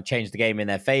to try and change the game in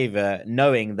their favor,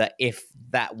 knowing that if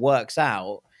that works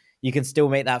out, you can still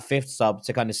make that 5th sub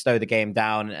to kind of slow the game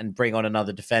down and bring on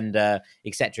another defender,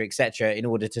 et cetera, in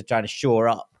order to try to shore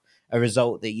up a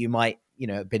result that you might,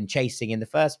 have been chasing in the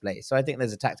first place. So I think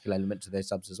there's a tactical element to those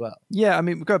subs as well. Yeah, I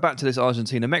mean, we go back to this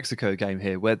Argentina-Mexico game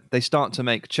here where they start to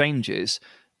make changes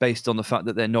based on the fact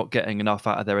that they're not getting enough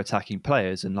out of their attacking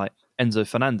players. And like Enzo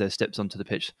Fernandez steps onto the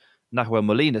pitch, Nahuel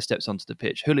Molina steps onto the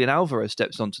pitch, Julian Alvarez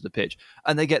steps onto the pitch,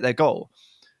 and they get their goal.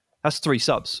 That's 3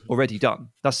 subs already done.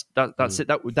 That's it.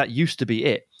 That used to be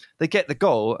it. They get the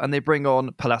goal and they bring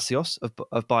on Palacios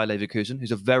of Bayer Leverkusen,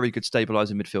 who's a very good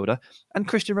stabilising midfielder, and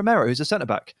Christian Romero, who's a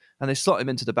centre-back. And they slot him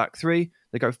into the back 3.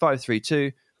 They go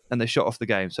 5-3-2 and they shot off the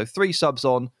game. So 3 subs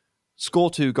on, score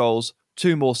 2 goals,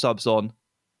 2 more subs on,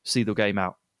 see the game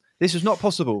out. This was not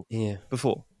possible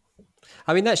before.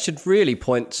 I mean, that should really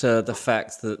point to the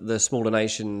fact that the smaller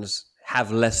nations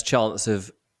have less chance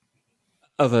of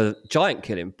a giant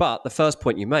killing. But the first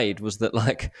point you made was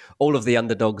that all of the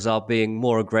underdogs are being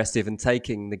more aggressive and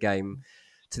taking the game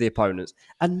to the opponents.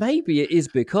 And maybe it is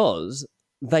because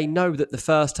they know that the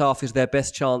first half is their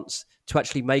best chance to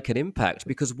actually make an impact.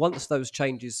 Because once those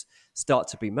changes start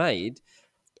to be made,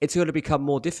 it's going to become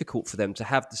more difficult for them to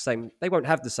have the same. They won't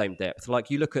have the same depth. Like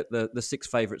you look at the 6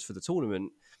 favourites for the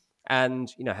tournament,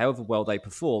 and however well they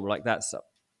perform, like that's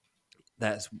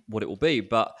what it will be.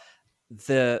 But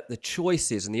the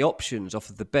choices and the options off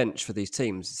of the bench for these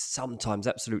teams is sometimes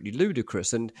absolutely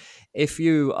ludicrous. And if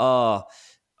you are,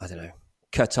 I don't know,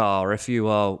 Qatar, if you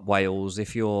are Wales,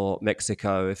 if you're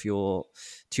Mexico, if you're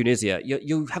Tunisia,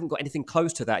 you haven't got anything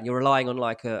close to that. And you're relying on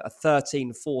like a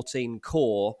 13, 14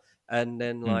 core, and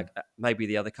then like maybe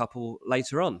the other couple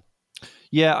later on.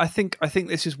 Yeah, I think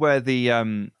this is where the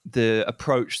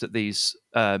approach that these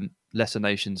lesser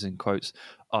nations, in quotes,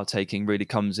 are taking really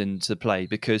comes into play.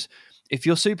 Because if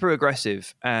you're super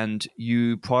aggressive and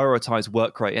you prioritize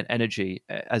work rate and energy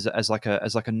as like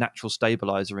a natural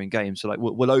stabilizer in games, so like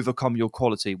we'll overcome your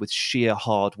quality with sheer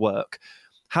hard work.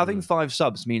 Having 5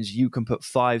 subs means you can put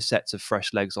 5 sets of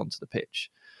fresh legs onto the pitch.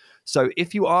 So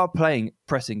if you are playing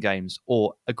pressing games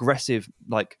or aggressive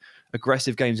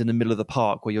games in the middle of the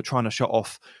park where you're trying to shut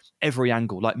off every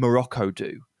angle like Morocco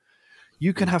do,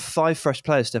 you can have 5 fresh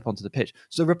players step onto the pitch.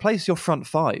 So replace your front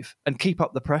 5 and keep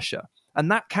up the pressure. And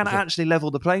that can actually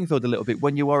level the playing field a little bit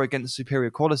when you are against superior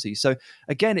quality. So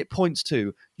again, it points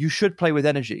to you should play with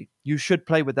energy. You should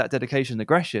play with that dedication and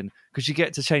aggression because you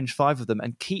get to change 5 of them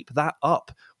and keep that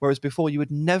up. Whereas before you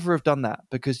would never have done that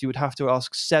because you would have to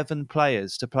ask 7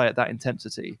 players to play at that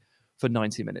intensity for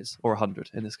 90 minutes or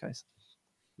 100 in this case.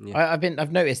 Yeah.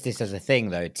 I've noticed this as a thing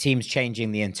though. Teams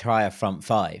changing the entire front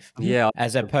 5,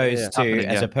 as opposed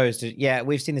to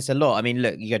we've seen this a lot. I mean,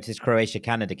 look, you go to this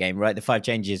Croatia-Canada game, right? The 5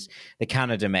 changes that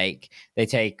Canada make, they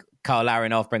take Kyle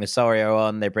Larin off, bring Osorio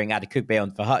on, they bring Adekugbe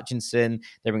on for Hutchinson,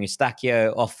 they bring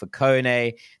Eustáquio off for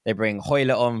Kone, they bring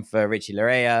Hoyle on for Richie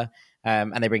Larea,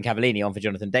 and they bring Cavallini on for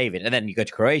Jonathan David. And then you go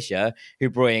to Croatia, who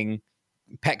bring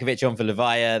Petkovic on for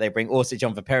Levaya, they bring Orsic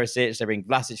on for Perisic, they bring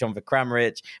Vlasic on for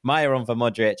Kramaric, Maya on for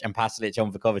Modric, and Pasalic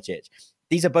on for Kovacic.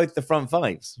 These are both the front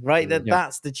 5s, right?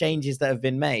 That's the changes that have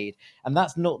been made. And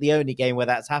that's not the only game where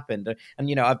that's happened.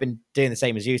 And, I've been doing the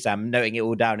same as you, Sam, noting it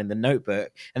all down in the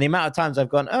notebook. And the amount of times I've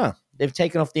gone, they've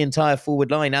taken off the entire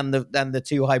forward line and the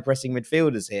 2 high-pressing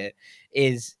midfielders here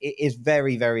is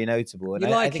very, very notable. And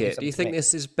I think it? Do you think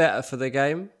this is better for the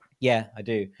game? Yeah, I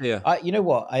do. Yeah. You know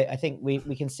what? I think we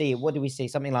can see, what do we see?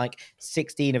 Something like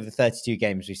 16 of the 32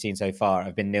 games we've seen so far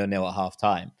have been 0-0 at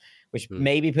half-time, which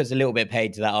maybe puts a little bit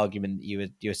paid to that argument that you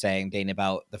were saying, Dean,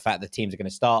 about the fact that teams are going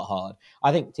to start hard.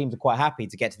 I think teams are quite happy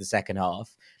to get to the second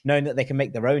half, knowing that they can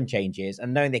make their own changes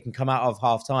and knowing they can come out of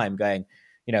half-time going,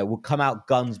 we'll come out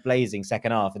guns blazing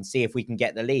second half and see if we can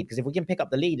get the lead. Because if we can pick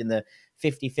up the lead in the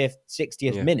 55th,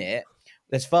 60th minute,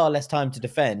 there's far less time to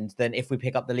defend than if we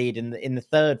pick up the lead in the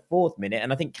 3rd, 4th minute.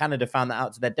 And I think Canada found that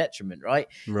out to their detriment, right?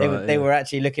 They were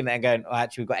actually looking at it and going,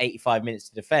 actually, we've got 85 minutes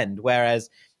to defend. Whereas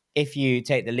if you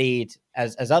take the lead,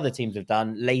 as other teams have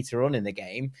done later on in the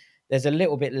game, there's a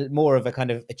little bit more of a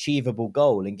kind of achievable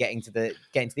goal in getting to the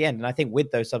end. And I think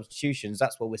with those substitutions,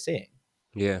 that's what we're seeing.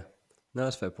 Yeah. No,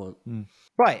 that's a fair point.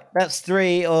 Right, that's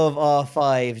 3 of our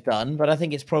 5 done. But I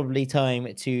think it's probably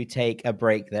time to take a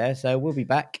break there. So we'll be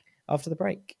back after the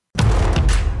break.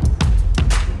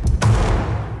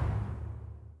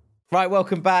 Right,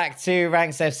 welcome back to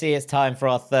Ranks FC. It's time for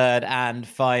our 3rd and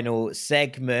final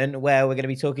segment where we're going to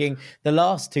be talking the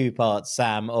last 2 parts,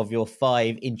 Sam, of your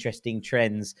 5 interesting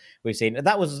trends we've seen.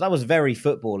 That was very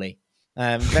football-y.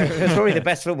 It was probably the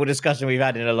best football discussion we've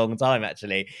had in a long time,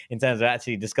 actually, in terms of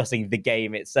actually discussing the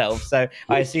game itself. So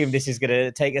I assume this is going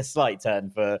to take a slight turn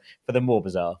for the more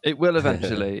bizarre. It will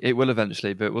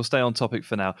eventually, but we'll stay on topic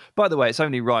for now. By the way, it's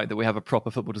only right that we have a proper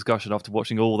football discussion after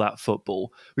watching all that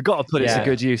football. We've got to put it to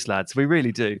good use, lads. We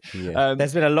really do. Yeah.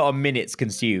 There's been a lot of minutes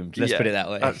consumed. Let's put it that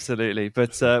way. Absolutely.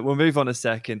 But we'll move on a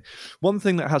second. One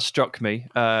thing that has struck me,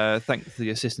 thanks to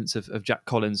the assistance of Jack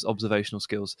Collins' observational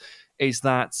skills, is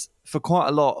that for quite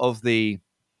a lot of the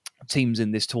teams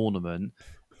in this tournament,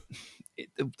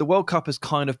 the World Cup has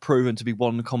kind of proven to be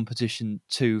one competition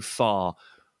too far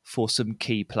for some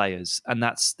key players, and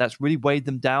that's really weighed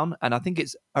them down. And I think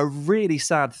it's a really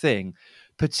sad thing,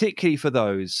 particularly for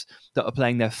those that are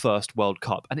playing their first World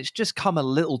Cup, and it's just come a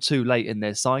little too late in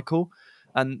their cycle.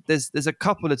 And there's a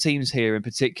couple of teams here in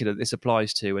particular that this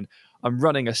applies to, and I'm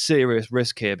running a serious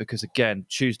risk here because, again,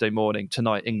 Tuesday morning,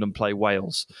 tonight, England play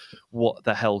Wales. What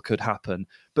the hell could happen?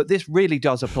 But this really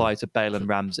does apply to Bale and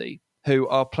Ramsey, who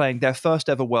are playing their first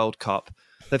ever World Cup.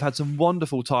 They've had some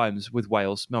wonderful times with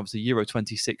Wales, obviously Euro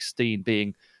 2016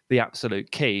 being the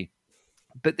absolute key.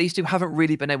 But these two haven't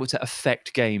really been able to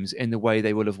affect games in the way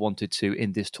they would have wanted to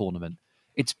in this tournament.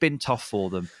 It's been tough for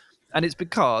them. And it's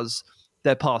because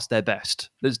they're past their best.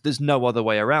 There's no other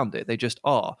way around it. They just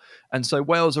are. And so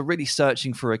Wales are really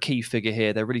searching for a key figure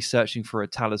here. They're really searching for a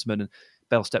talisman, and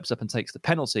Bale steps up and takes the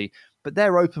penalty. But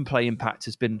their open play impact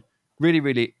has been really,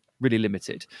 really, really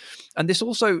limited. And this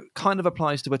also kind of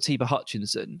applies to Atiba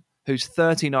Hutchinson, who's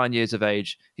 39 years of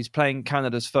age. He's playing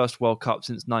Canada's first World Cup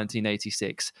since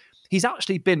 1986. He's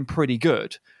actually been pretty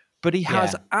good, but he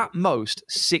has at most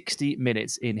 60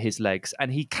 minutes in his legs,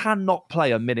 and he cannot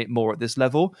play a minute more at this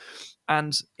level.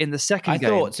 And in the second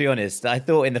game... to be honest, I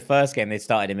thought in the first game they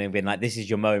started him and been like, this is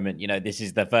your moment. This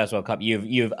is the first World Cup.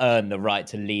 You've earned the right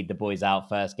to lead the boys out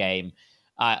first game.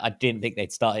 I didn't think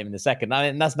they'd start him in the second.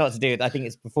 I mean, that's not to do with... I think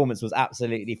his performance was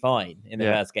absolutely fine in the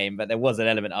first game, but there was an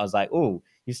element I was like, oh,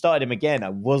 you started him again. I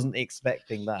wasn't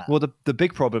expecting that. Well, the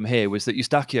big problem here was that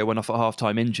Eustáquio went off at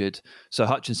half-time injured, so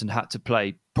Hutchinson had to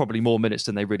play probably more minutes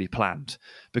than they really planned,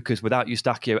 because without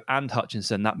Eustáquio and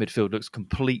Hutchinson, that midfield looks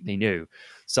completely new.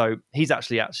 So he's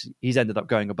ended up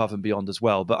going above and beyond as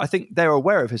well. But I think they're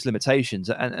aware of his limitations,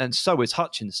 and so is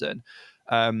Hutchinson.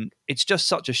 It's just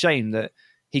such a shame that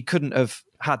he couldn't have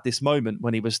had this moment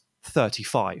when he was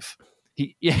 35.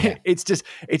 It's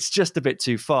just a bit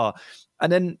too far.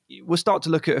 And then we'll start to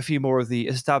look at a few more of the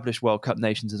established World Cup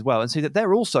nations as well and see that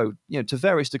they're also, to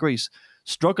various degrees,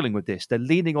 struggling with this. They're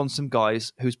leaning on some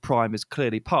guys whose prime is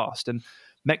clearly past. And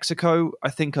Mexico, I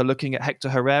think, are looking at Hector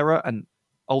Herrera, and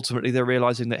ultimately they're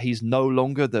realizing that he's no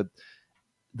longer the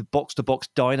box-to-box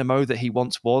dynamo that he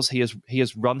once was. He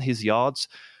has run his yards.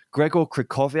 Gregor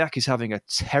Krychowiak is having a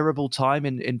terrible time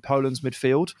in Poland's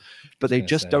midfield, but they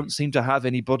just don't seem to have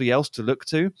anybody else to look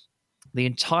to. The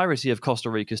entirety of Costa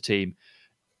Rica's team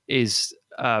is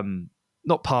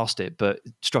not past it, but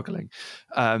struggling.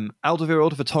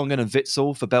 Alderweireld for Tongan and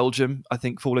Witsel for Belgium, I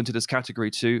think, fall into this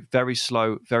category too. Very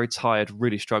slow, very tired,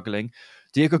 really struggling.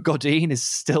 Diego Godin is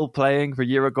still playing for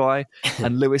Uruguay,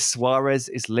 and Luis Suarez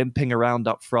is limping around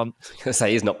up front. I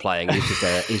say he's not playing; he's just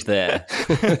there. He's there.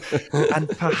 And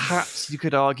perhaps you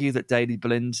could argue that Daley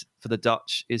Blind for the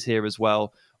Dutch is here as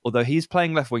well, although he's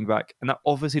playing left wing back, and that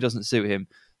obviously doesn't suit him.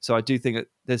 So I do think that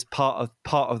there's part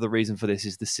of the reason for this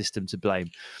is the system to blame.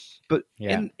 But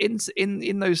in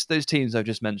those teams I've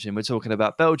just mentioned, we're talking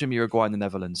about Belgium, Uruguay, and the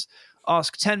Netherlands.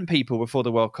 Ask 10 people before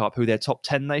the World Cup who their top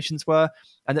 10 nations were,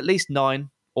 and at least 9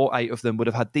 or 8 of them would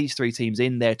have had these 3 teams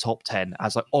in their top 10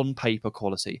 as like on paper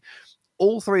quality.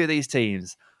 All 3 of these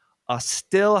teams are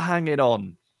still hanging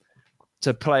on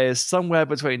to players somewhere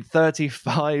between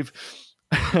 35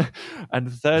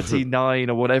 and 39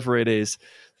 or whatever it is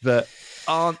that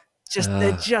aren't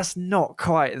they're just not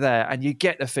quite there. And you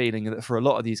get the feeling that for a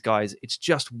lot of these guys, it's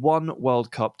just one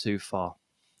World Cup too far.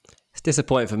 It's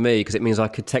disappointing for me because it means I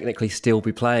could technically still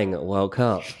be playing at a World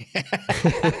Cup.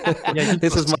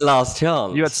 This was my last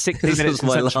chance. You had 60 minutes in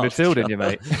central midfield in you,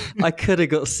 mate. I could have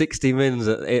got 60 mins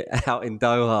out in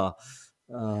Doha.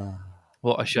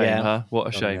 What a shame, huh? What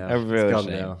a shame. A real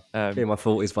shame. Be in my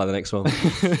 40s by the next one.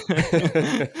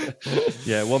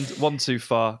 Yeah, one too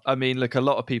far. I mean, look, a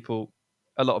lot of people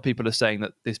are saying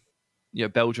that this,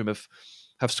 Belgium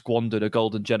have squandered a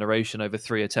golden generation over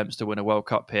 3 attempts to win a World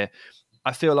Cup here.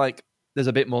 I feel like there's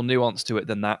a bit more nuance to it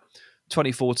than that.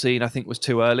 2014, I think, was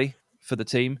too early for the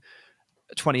team.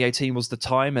 2018 was the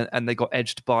time, and they got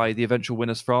edged by the eventual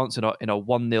winners, France, in a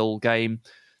 1-0 game.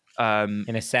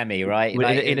 In a semi, right?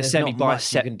 In a semi by a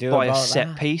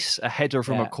set piece, a header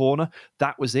from a corner.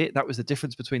 That was it. That was the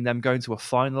difference between them going to a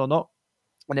final or not.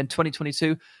 And then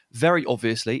 2022, very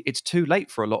obviously, it's too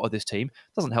late for a lot of this team.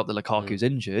 Doesn't help that Lukaku's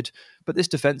injured, but this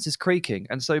defence is creaking.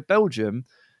 And so Belgium,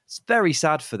 it's very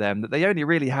sad for them that they only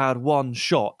really had one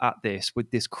shot at this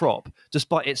with this crop,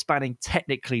 despite it spanning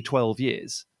technically 12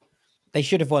 years. They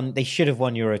should have won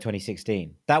Euro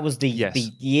 2016. That was the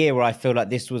year where I feel like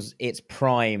this was its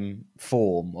prime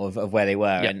form of where they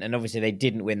were. Yeah. And obviously they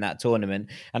didn't win that tournament.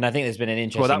 And I think there's been an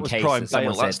interesting case. Well, that was prime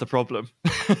Bale, that's the problem.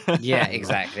 Yeah,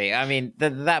 exactly. I mean,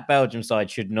 that Belgium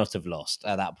side should not have lost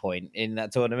at that point in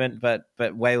that tournament, but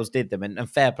Wales did them. And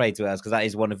fair play to Wales, because that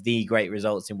is one of the great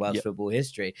results in Welsh football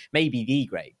history. Maybe the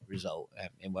great result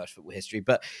in Welsh football history.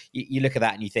 But you look at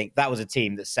that and you think that was a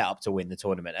team that set up to win the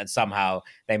tournament, and somehow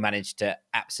they managed to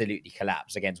absolutely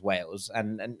collapse against Wales.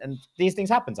 And these things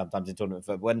happen sometimes in tournament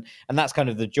football, and that's kind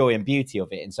of the joy and beauty of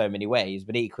it in so many ways.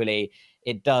 But equally,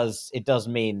 it does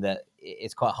mean that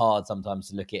it's quite hard sometimes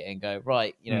to look at it and go,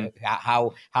 right,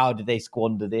 how did they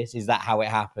squander this? Is that how it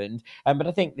happened? But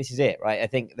I think this is it, right? I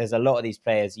think there's a lot of these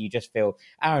players you just feel.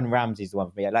 Aaron Ramsey's the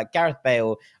one for me. Like Gareth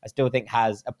Bale, I still think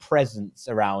has a presence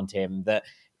around him that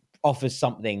offers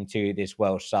something to this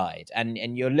Welsh side.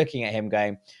 And you're looking at him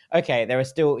going, okay,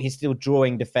 he's still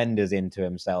drawing defenders into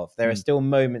himself. There are still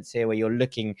moments here where you're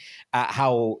looking at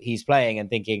how he's playing and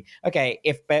thinking, okay,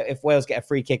 if Wales get a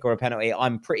free kick or a penalty,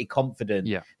 I'm pretty confident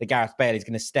that Gareth Bale is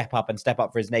going to step up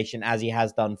for his nation as he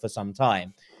has done for some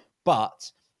time.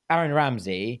 But Aaron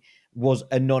Ramsey was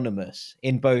anonymous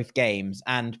in both games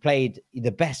and played the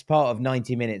best part of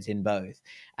 90 minutes in both.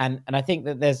 And I think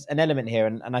that there's an element here,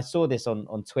 and I saw this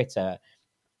on Twitter.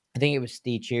 I think it was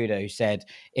Steve Tudor who said,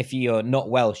 if you're not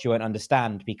Welsh, you won't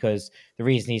understand, because the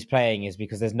reason he's playing is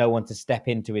because there's no one to step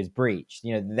into his breach.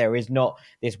 There is not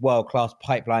this world-class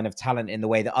pipeline of talent in the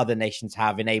way that other nations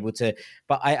have been able to.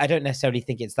 But I don't necessarily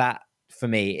think it's that. For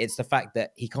me, it's the fact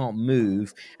that he can't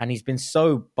move, and he's been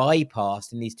so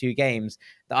bypassed in these 2 games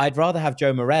that I'd rather have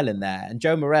Joe Morrell in there. And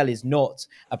Joe Morrell is not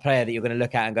a player that you're going to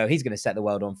look at and go, he's going to set the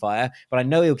world on fire. But I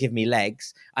know he'll give me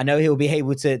legs. I know he'll be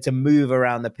able to move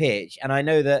around the pitch. And I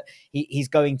know that he's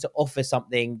going to offer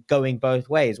something going both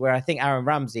ways, where I think Aaron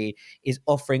Ramsey is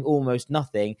offering almost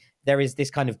nothing. There is this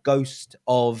kind of ghost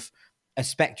of a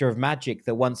spectre of magic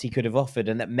that once he could have offered,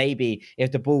 and that maybe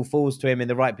if the ball falls to him in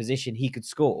the right position, he could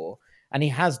score. And he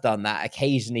has done that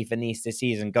occasionally for Nice this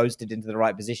season, ghosted into the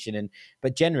right position.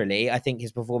 But generally, I think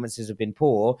his performances have been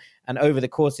poor. And over the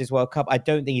course of this World Cup, I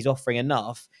don't think he's offering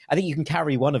enough. I think you can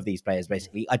carry one of these players,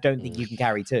 basically. I don't think you can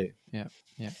carry 2.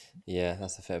 Yeah,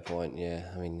 that's a fair point.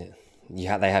 Yeah, I mean, they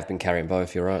have been carrying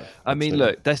both. You're right. I mean,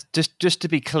 look, that's just to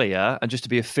be clear and just to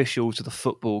be official to the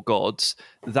football gods,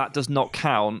 that does not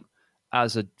count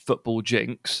as a football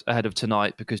jinx ahead of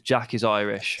tonight, because Jack is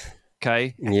Irish.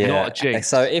 Okay, not a jinx.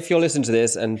 So if you're listening to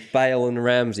this and Bale and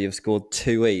Ramsey have scored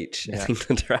 2 each,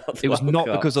 England are out the it was World not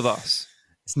Cup. Because of us.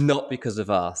 It's not because of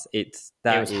us. It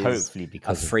was hopefully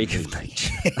because a freak of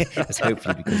nature. It's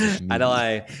hopefully because of me. And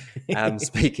I am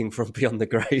speaking from beyond the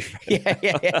grave. Yeah,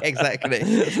 exactly.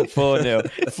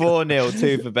 4-0. 4-0,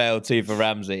 2 for Bale, 2 for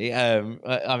Ramsey.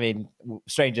 I mean,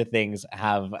 stranger things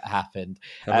have happened.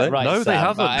 Right, no, Sam, they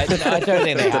haven't. I don't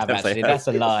think they have, actually. That's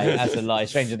a lie.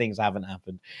 Stranger things haven't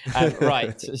happened.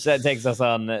 Right, so that takes us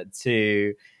on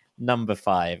to number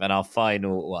 5 and our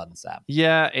final one, Sam.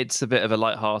 Yeah, it's a bit of a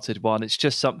light-hearted one. It's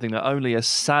just something that only a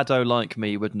saddo like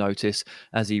me would notice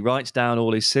as he writes down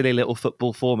all his silly little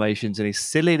football formations in his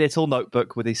silly little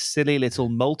notebook with his silly little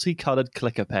multicoloured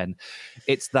clicker pen.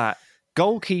 It's that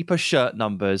goalkeeper shirt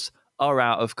numbers are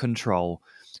out of control.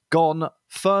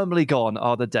 Firmly gone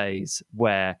are the days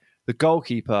where the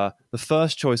goalkeeper, the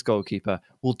first choice goalkeeper,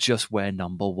 will just wear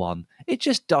number 1. It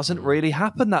just doesn't really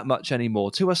happen that much anymore,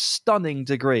 to a stunning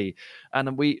degree.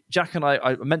 And Jack and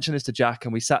I mentioned this to Jack,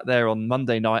 and we sat there on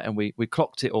Monday night and we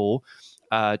clocked it all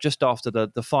just after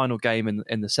the final game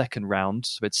in the second round.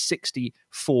 So it's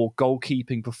 64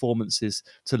 goalkeeping performances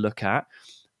to look at.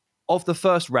 Of the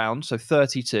first round, so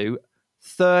 32,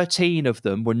 13 of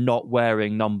them were not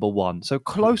wearing number 1. So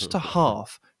close to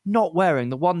half not wearing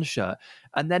the 1 shirt.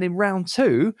 And then in round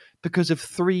 2, because of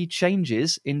 3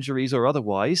 changes, injuries or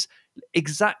otherwise,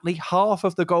 exactly half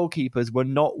of the goalkeepers were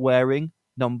not wearing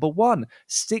number 1.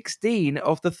 16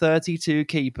 of the 32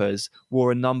 keepers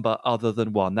wore a number other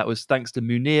than 1. That was thanks to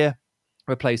Munir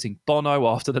replacing Bono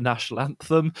after the national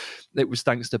anthem. It was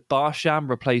thanks to Barsham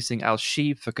replacing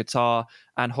Al-Sheeb for Qatar,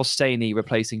 and Hosseini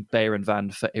replacing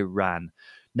Bayranvand for Iran.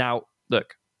 Now,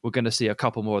 look, we're going to see a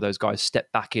couple more of those guys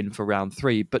step back in for round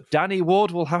 3. But Danny Ward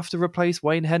will have to replace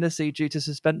Wayne Hennessy due to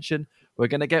suspension. We're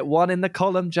going to get 1 in the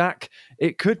column, Jack.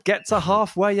 It could get to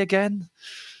halfway again.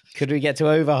 Could we get to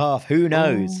over half? Who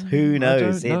knows? Who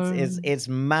knows? I don't know. It's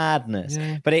madness.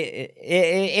 Yeah. But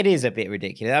it is a bit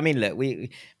ridiculous. I mean, look,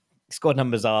 squad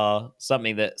numbers are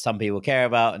something that some people care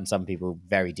about and some people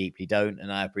very deeply don't.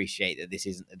 And I appreciate that this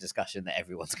isn't a discussion that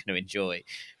everyone's going to enjoy.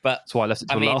 But that's why I left it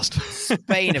to last.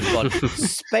 Spain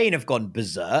have gone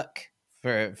berserk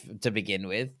to begin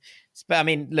with. But I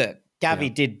mean, look,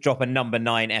 Gavi did drop a number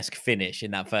 9-esque finish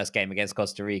in that first game against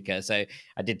Costa Rica. So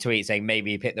I did tweet saying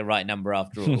maybe he picked the right number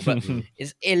after all. But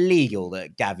it's illegal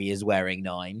that Gavi is wearing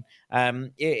 9.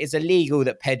 It's illegal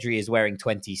that Pedri is wearing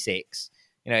 26.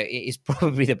 He's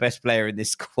probably the best player in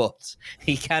this squad.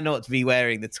 He cannot be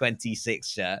wearing the 26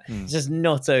 shirt. It's just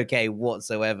not okay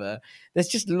whatsoever. There's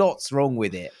just lots wrong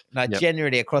with it.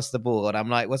 Generally across the board, I'm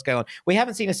like, what's going on? We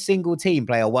haven't seen a single team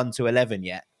play a 1-11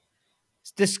 yet.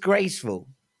 It's disgraceful.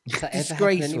 Does that ever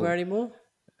happen anywhere anymore?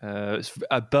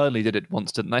 Burnley did it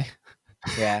once, didn't they?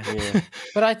 Yeah.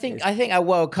 But I think at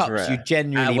World Cups you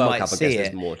genuinely might see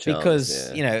it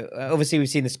because obviously we've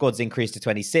seen the squads increase to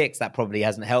 26. That probably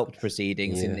hasn't helped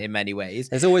proceedings in many ways.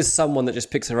 There's always someone that just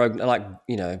picks a rogue, like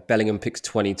Bellingham picks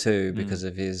 22 because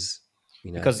of his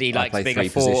because he likes play being three a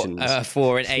positions.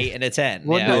 4, an 8, and a 10.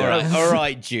 Well, no. All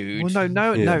right, Jude. Well,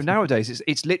 no. Nowadays,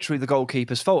 it's literally the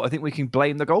goalkeeper's fault. I think we can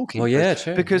blame the goalkeeper. Well, yeah,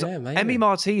 true. Because Yeah, maybe. Emi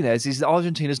Martinez is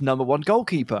Argentina's number one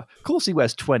goalkeeper. Of course, he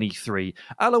wears 23.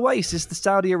 Alois is the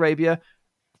Saudi Arabia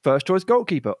first choice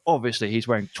goalkeeper. Obviously, he's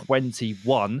wearing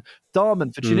 21.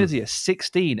 Darman for Tunisia,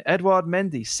 16. Edouard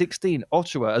Mendy, 16.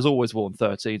 Ochoa has always worn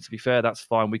 13. To be fair, that's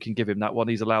fine. We can give him that one.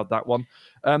 He's allowed that one.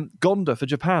 Gonda for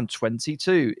Japan,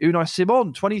 22. Unai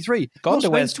Simon, 23.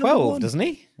 Gonda wears 12, doesn't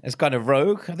he? It's kind of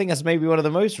rogue. I think that's maybe one of the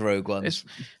most rogue ones. It's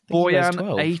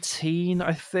Boyan, 18,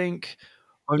 I think.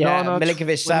 Yeah, Onana,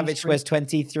 Milinkovic-Savic wears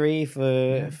 23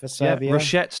 for Serbia. Yeah,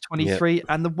 Rochette 23,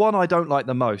 and the one I don't like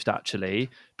the most actually,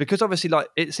 because obviously, like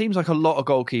it seems like a lot of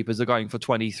goalkeepers are going for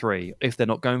 23 if they're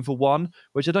not going for one,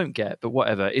 which I don't get, but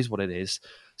whatever, it is what it is.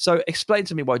 So explain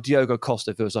to me why Diogo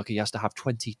Costa feels like he has to have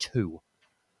 22.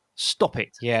 Stop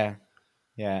it.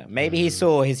 Yeah, maybe he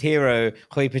saw his hero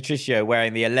Rui Patricio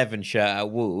wearing the 11 shirt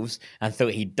at Wolves and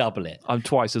thought he'd double it. I'm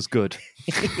twice as good.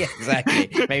 Yeah, exactly.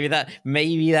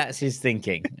 Maybe that's his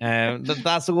thinking.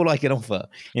 That's all I can offer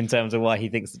in terms of why he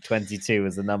thinks that 22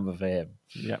 is the number for him.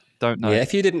 Yeah, don't know. Yeah,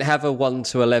 if you didn't have a 1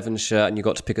 to 11 shirt and you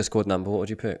got to pick a squad number, what would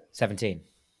you pick? 17.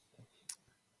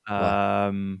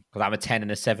 Because I'm a 10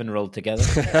 and a 7 rolled together.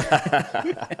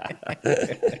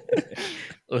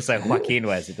 Also, Joaquin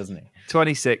wears it, doesn't he?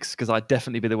 26, because I'd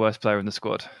definitely be the worst player in the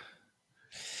squad.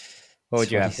 What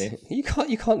would you have to? You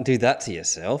can't do that to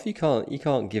yourself. You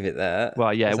can't give it that.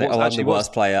 Well, yeah, Say, I'm the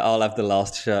worst player. I'll have the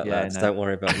last shirt, Yeah, lads. no. Don't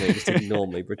worry about me. Just ignore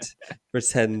me.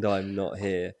 Pretend I'm not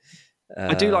here.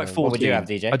 I do like 14. What would you have,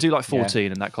 DJ? I do like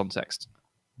 14 in that context.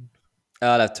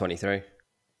 I'll have 23.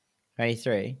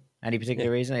 23? Any particular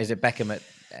reason? Is it Beckham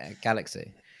at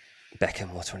Galaxy?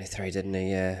 Beckham wore 23, didn't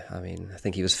he? Yeah. I mean, I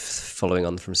think he was following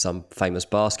on from some famous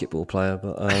basketball player,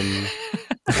 but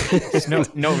It's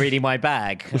not really my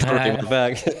bag. not really my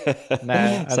bag.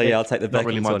 No, So yeah, I'll take the Beckham Not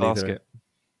really my 23. basket.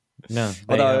 No.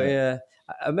 Although, yeah,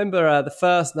 I remember the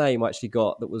first name I actually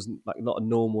got that was like not a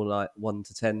normal like 1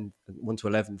 to 10, 1 to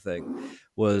 11 thing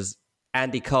was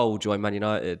Andy Cole joined Man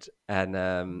United,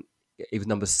 and he was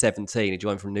number 17. He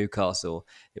joined from Newcastle.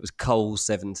 It was Cole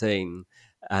 17,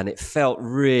 and it felt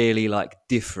really like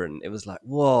different. It was like,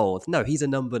 whoa, no, he's a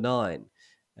number 9,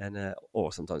 and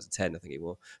or sometimes a 10, I think he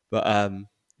wore. But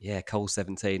yeah, Cole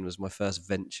 17 was my first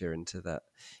venture into that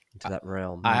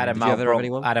realm. I had a Did you ever have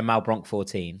anyone? Malbronk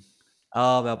 14.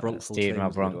 Oh, Malbronk 14. Steve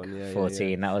Malbronk Yeah, 14.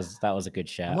 yeah. That was a good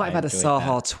shout. I might have had a enjoyed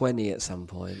Saha 20 at some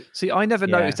point. See, I never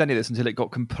Yeah. noticed any of this until it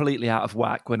got completely out of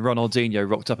whack when Ronaldinho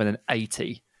rocked up in an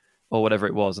 80 or whatever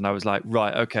it was, and I was like,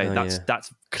 right, okay,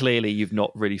 that's clearly you've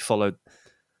not really followed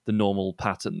the normal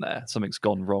pattern there. Something's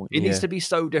gone wrong. It needs to be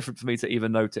so different for me to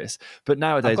even notice. But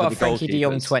nowadays, I've got a with the Frankie de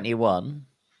Jong goalkeepers- 21.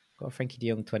 Got a Frankie de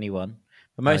Jong 21.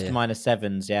 But most of mine are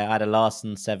 7s, yeah. I had a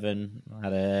Larson 7. I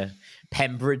had a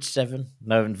Pembridge 7.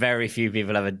 No, very few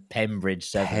people have a Pembridge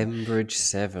 7. Pembridge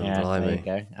 7, Yeah, blimey. there you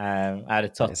go. I had a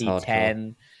Totti hardcore.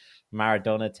 10.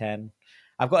 Maradona 10.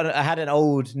 I had an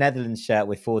old Netherlands shirt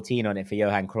with 14 on it for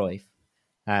Johan Cruyff.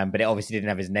 But it obviously didn't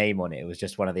have his name on it. It was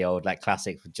just one of the old like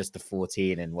classics with just the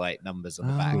 14 and white numbers on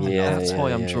the back. yeah, that's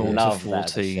why I'm yeah, drawn to Love that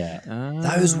 14. shirt.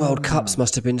 Those World Cups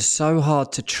must have been so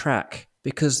hard to track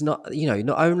because not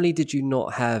only did you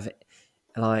not have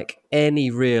like any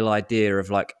real idea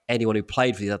of like anyone who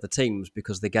played for these other teams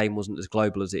because the game wasn't as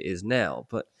global as it is now,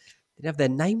 but they'd have their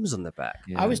names on the back.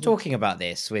 I was talking about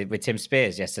this with Tim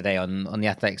Spears yesterday on the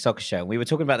Athletic Soccer Show. We were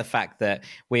talking about the fact that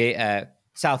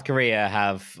South Korea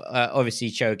have obviously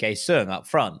Cho Gae-sung up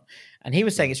front. And he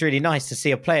was saying it's really nice to see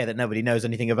a player that nobody knows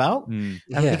anything about.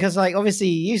 Because, like, obviously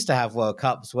you used to have World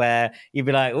Cups where you'd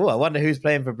be like, oh, I wonder who's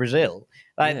playing for Brazil.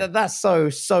 Like, that's so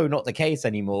not the case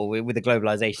anymore with the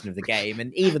globalization of the game.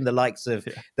 And even the likes of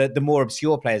the more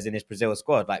obscure players in this Brazil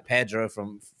squad, like Pedro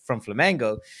from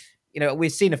Flamengo, you know,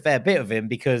 we've seen a fair bit of him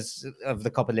because of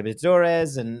the Copa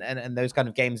Libertadores and those kind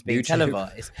of games being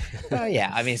televised.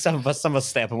 Yeah, I mean, some of us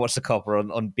stay up and watch the Copa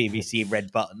on BBC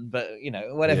Red Button, but you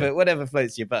know, whatever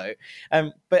floats your boat.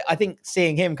 But I think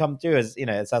seeing him come through as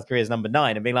South Korea's number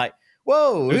 9 and being like,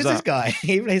 whoa, who's this guy?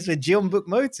 He plays for Jeonbuk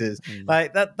Motors.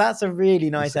 Like that's a really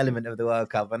nice element of the World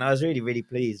Cup, and I was really, really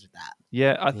pleased with that.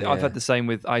 Yeah, I've had the same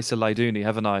with Issa Laidouni,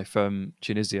 haven't I, from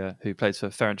Tunisia, who plays for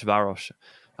Ferencvaros.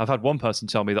 I've had one person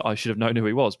tell me that I should have known who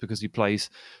he was because he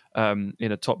plays in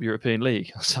a top European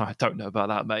league. So I don't know about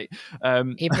that, mate.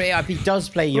 He does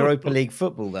play Europa League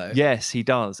football, though. Yes, he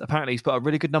does. Apparently, he's put up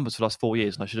really good numbers for the last 4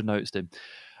 years, and I should have noticed him.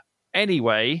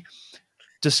 Anyway,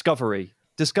 Discovery.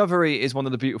 Discovery is one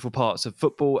of the beautiful parts of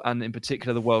football, and in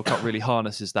particular, the World Cup really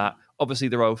harnesses that. Obviously,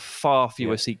 there are far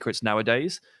fewer secrets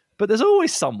nowadays. But there's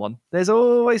always someone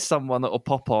that will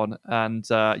pop on, and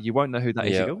you won't know who that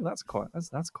is. You go, that's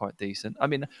quite decent. I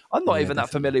mean, I'm not even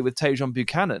that familiar with Tajon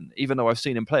Buchanan, even though I've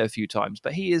seen him play a few times.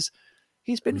 But he's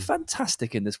been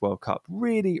fantastic in this World Cup.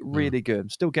 Really, really good. I'm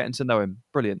still getting to know him.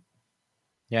 Brilliant.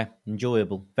 Yeah,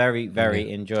 enjoyable. Very,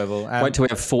 very enjoyable. Wait till we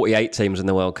have 48 teams in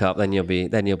the World Cup, then you'll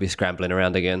be scrambling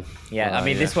around again. Yeah, I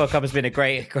mean, this World Cup has been a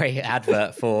great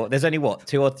advert for. There's only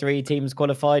 2 or 3 teams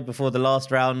qualified before the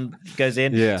last round goes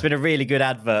in. Yeah. It's been a really good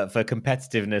advert for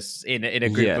competitiveness in a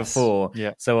group of 4.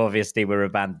 Yeah. So obviously we're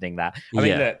abandoning that. I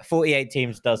mean, look, 48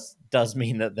 teams does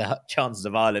mean that the chances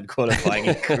of Ireland qualifying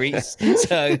increase.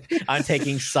 So I'm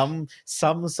taking some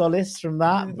solace from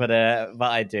that, but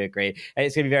I do agree.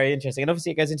 It's going to be very interesting, and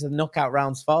obviously it goes into the knockout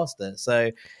rounds faster.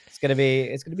 So it's going to be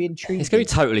intriguing. It's going to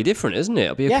be totally different, isn't it?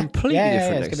 It'll be a completely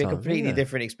different. It's going to be a completely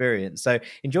different experience. So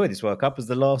enjoy this World Cup as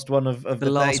the last one of the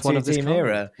last one of this team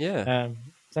era. Yeah.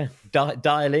 So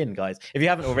dial in, guys. If you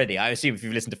haven't already, I assume if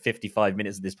you've listened to 55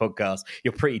 minutes of this podcast,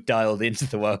 you're pretty dialed into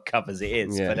the World Cup as it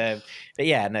is.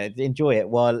 Yeah. But enjoy it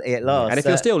while it lasts. And if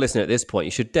you're still listening at this point,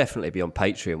 you should definitely be on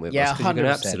Patreon with us, because you're going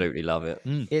to absolutely love it.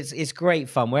 It's great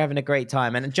fun. We're having a great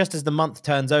time. And just as the month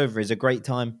turns over is a great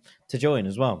time to join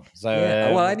as well. So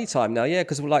well, anytime now,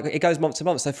 because it goes month to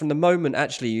month. So from the moment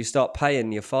actually you start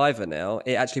paying your $5 now,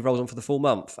 it actually rolls on for the full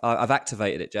month. I've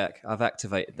activated it, Jack. I've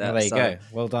activated that. Well, there you go.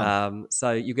 Well done.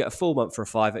 So you get a full month for a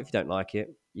 $5. If you don't like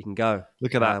it, you can go.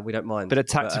 Look at that. We don't mind. Bit of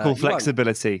tactical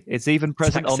flexibility. It's even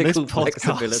present on this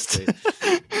podcast.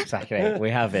 Exactly. We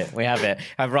have it.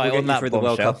 Right, we'll on that through the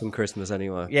World Cup and Christmas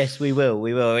anyway. Yes, we will.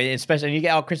 Especially, and you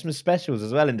get our Christmas specials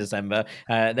as well in December.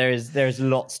 There's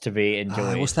lots to be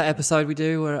enjoyed. What's that episode we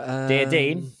do? Dear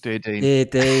Dean. Dear Dean. Dear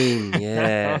Dean.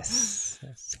 Yes.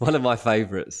 It's one of my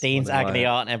favourites. Dean's Agony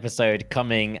Aunt episode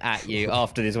coming at you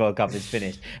after this World Cup is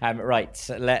finished. Right,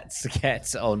 let's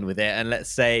get on with it and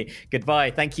let's say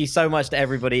goodbye. Thank you so much to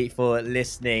everybody for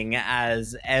listening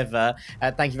as ever.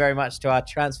 Thank you very much to our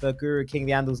transfer guru, King of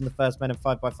the Andals and the first men of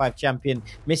 5x5 champion,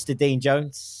 Mr. Dean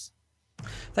Jones.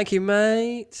 Thank you,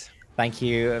 mate. Thank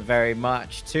you very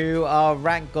much to our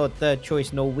rank god, third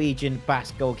choice Norwegian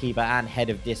Basque goalkeeper and head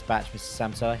of dispatch,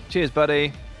 Mr. Samsai. Cheers,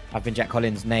 buddy. I've been Jack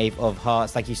Collins, Knave of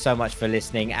Hearts. Thank you so much for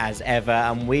listening as ever.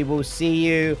 And we will see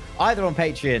you either on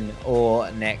Patreon or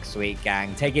next week,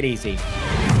 gang. Take it easy.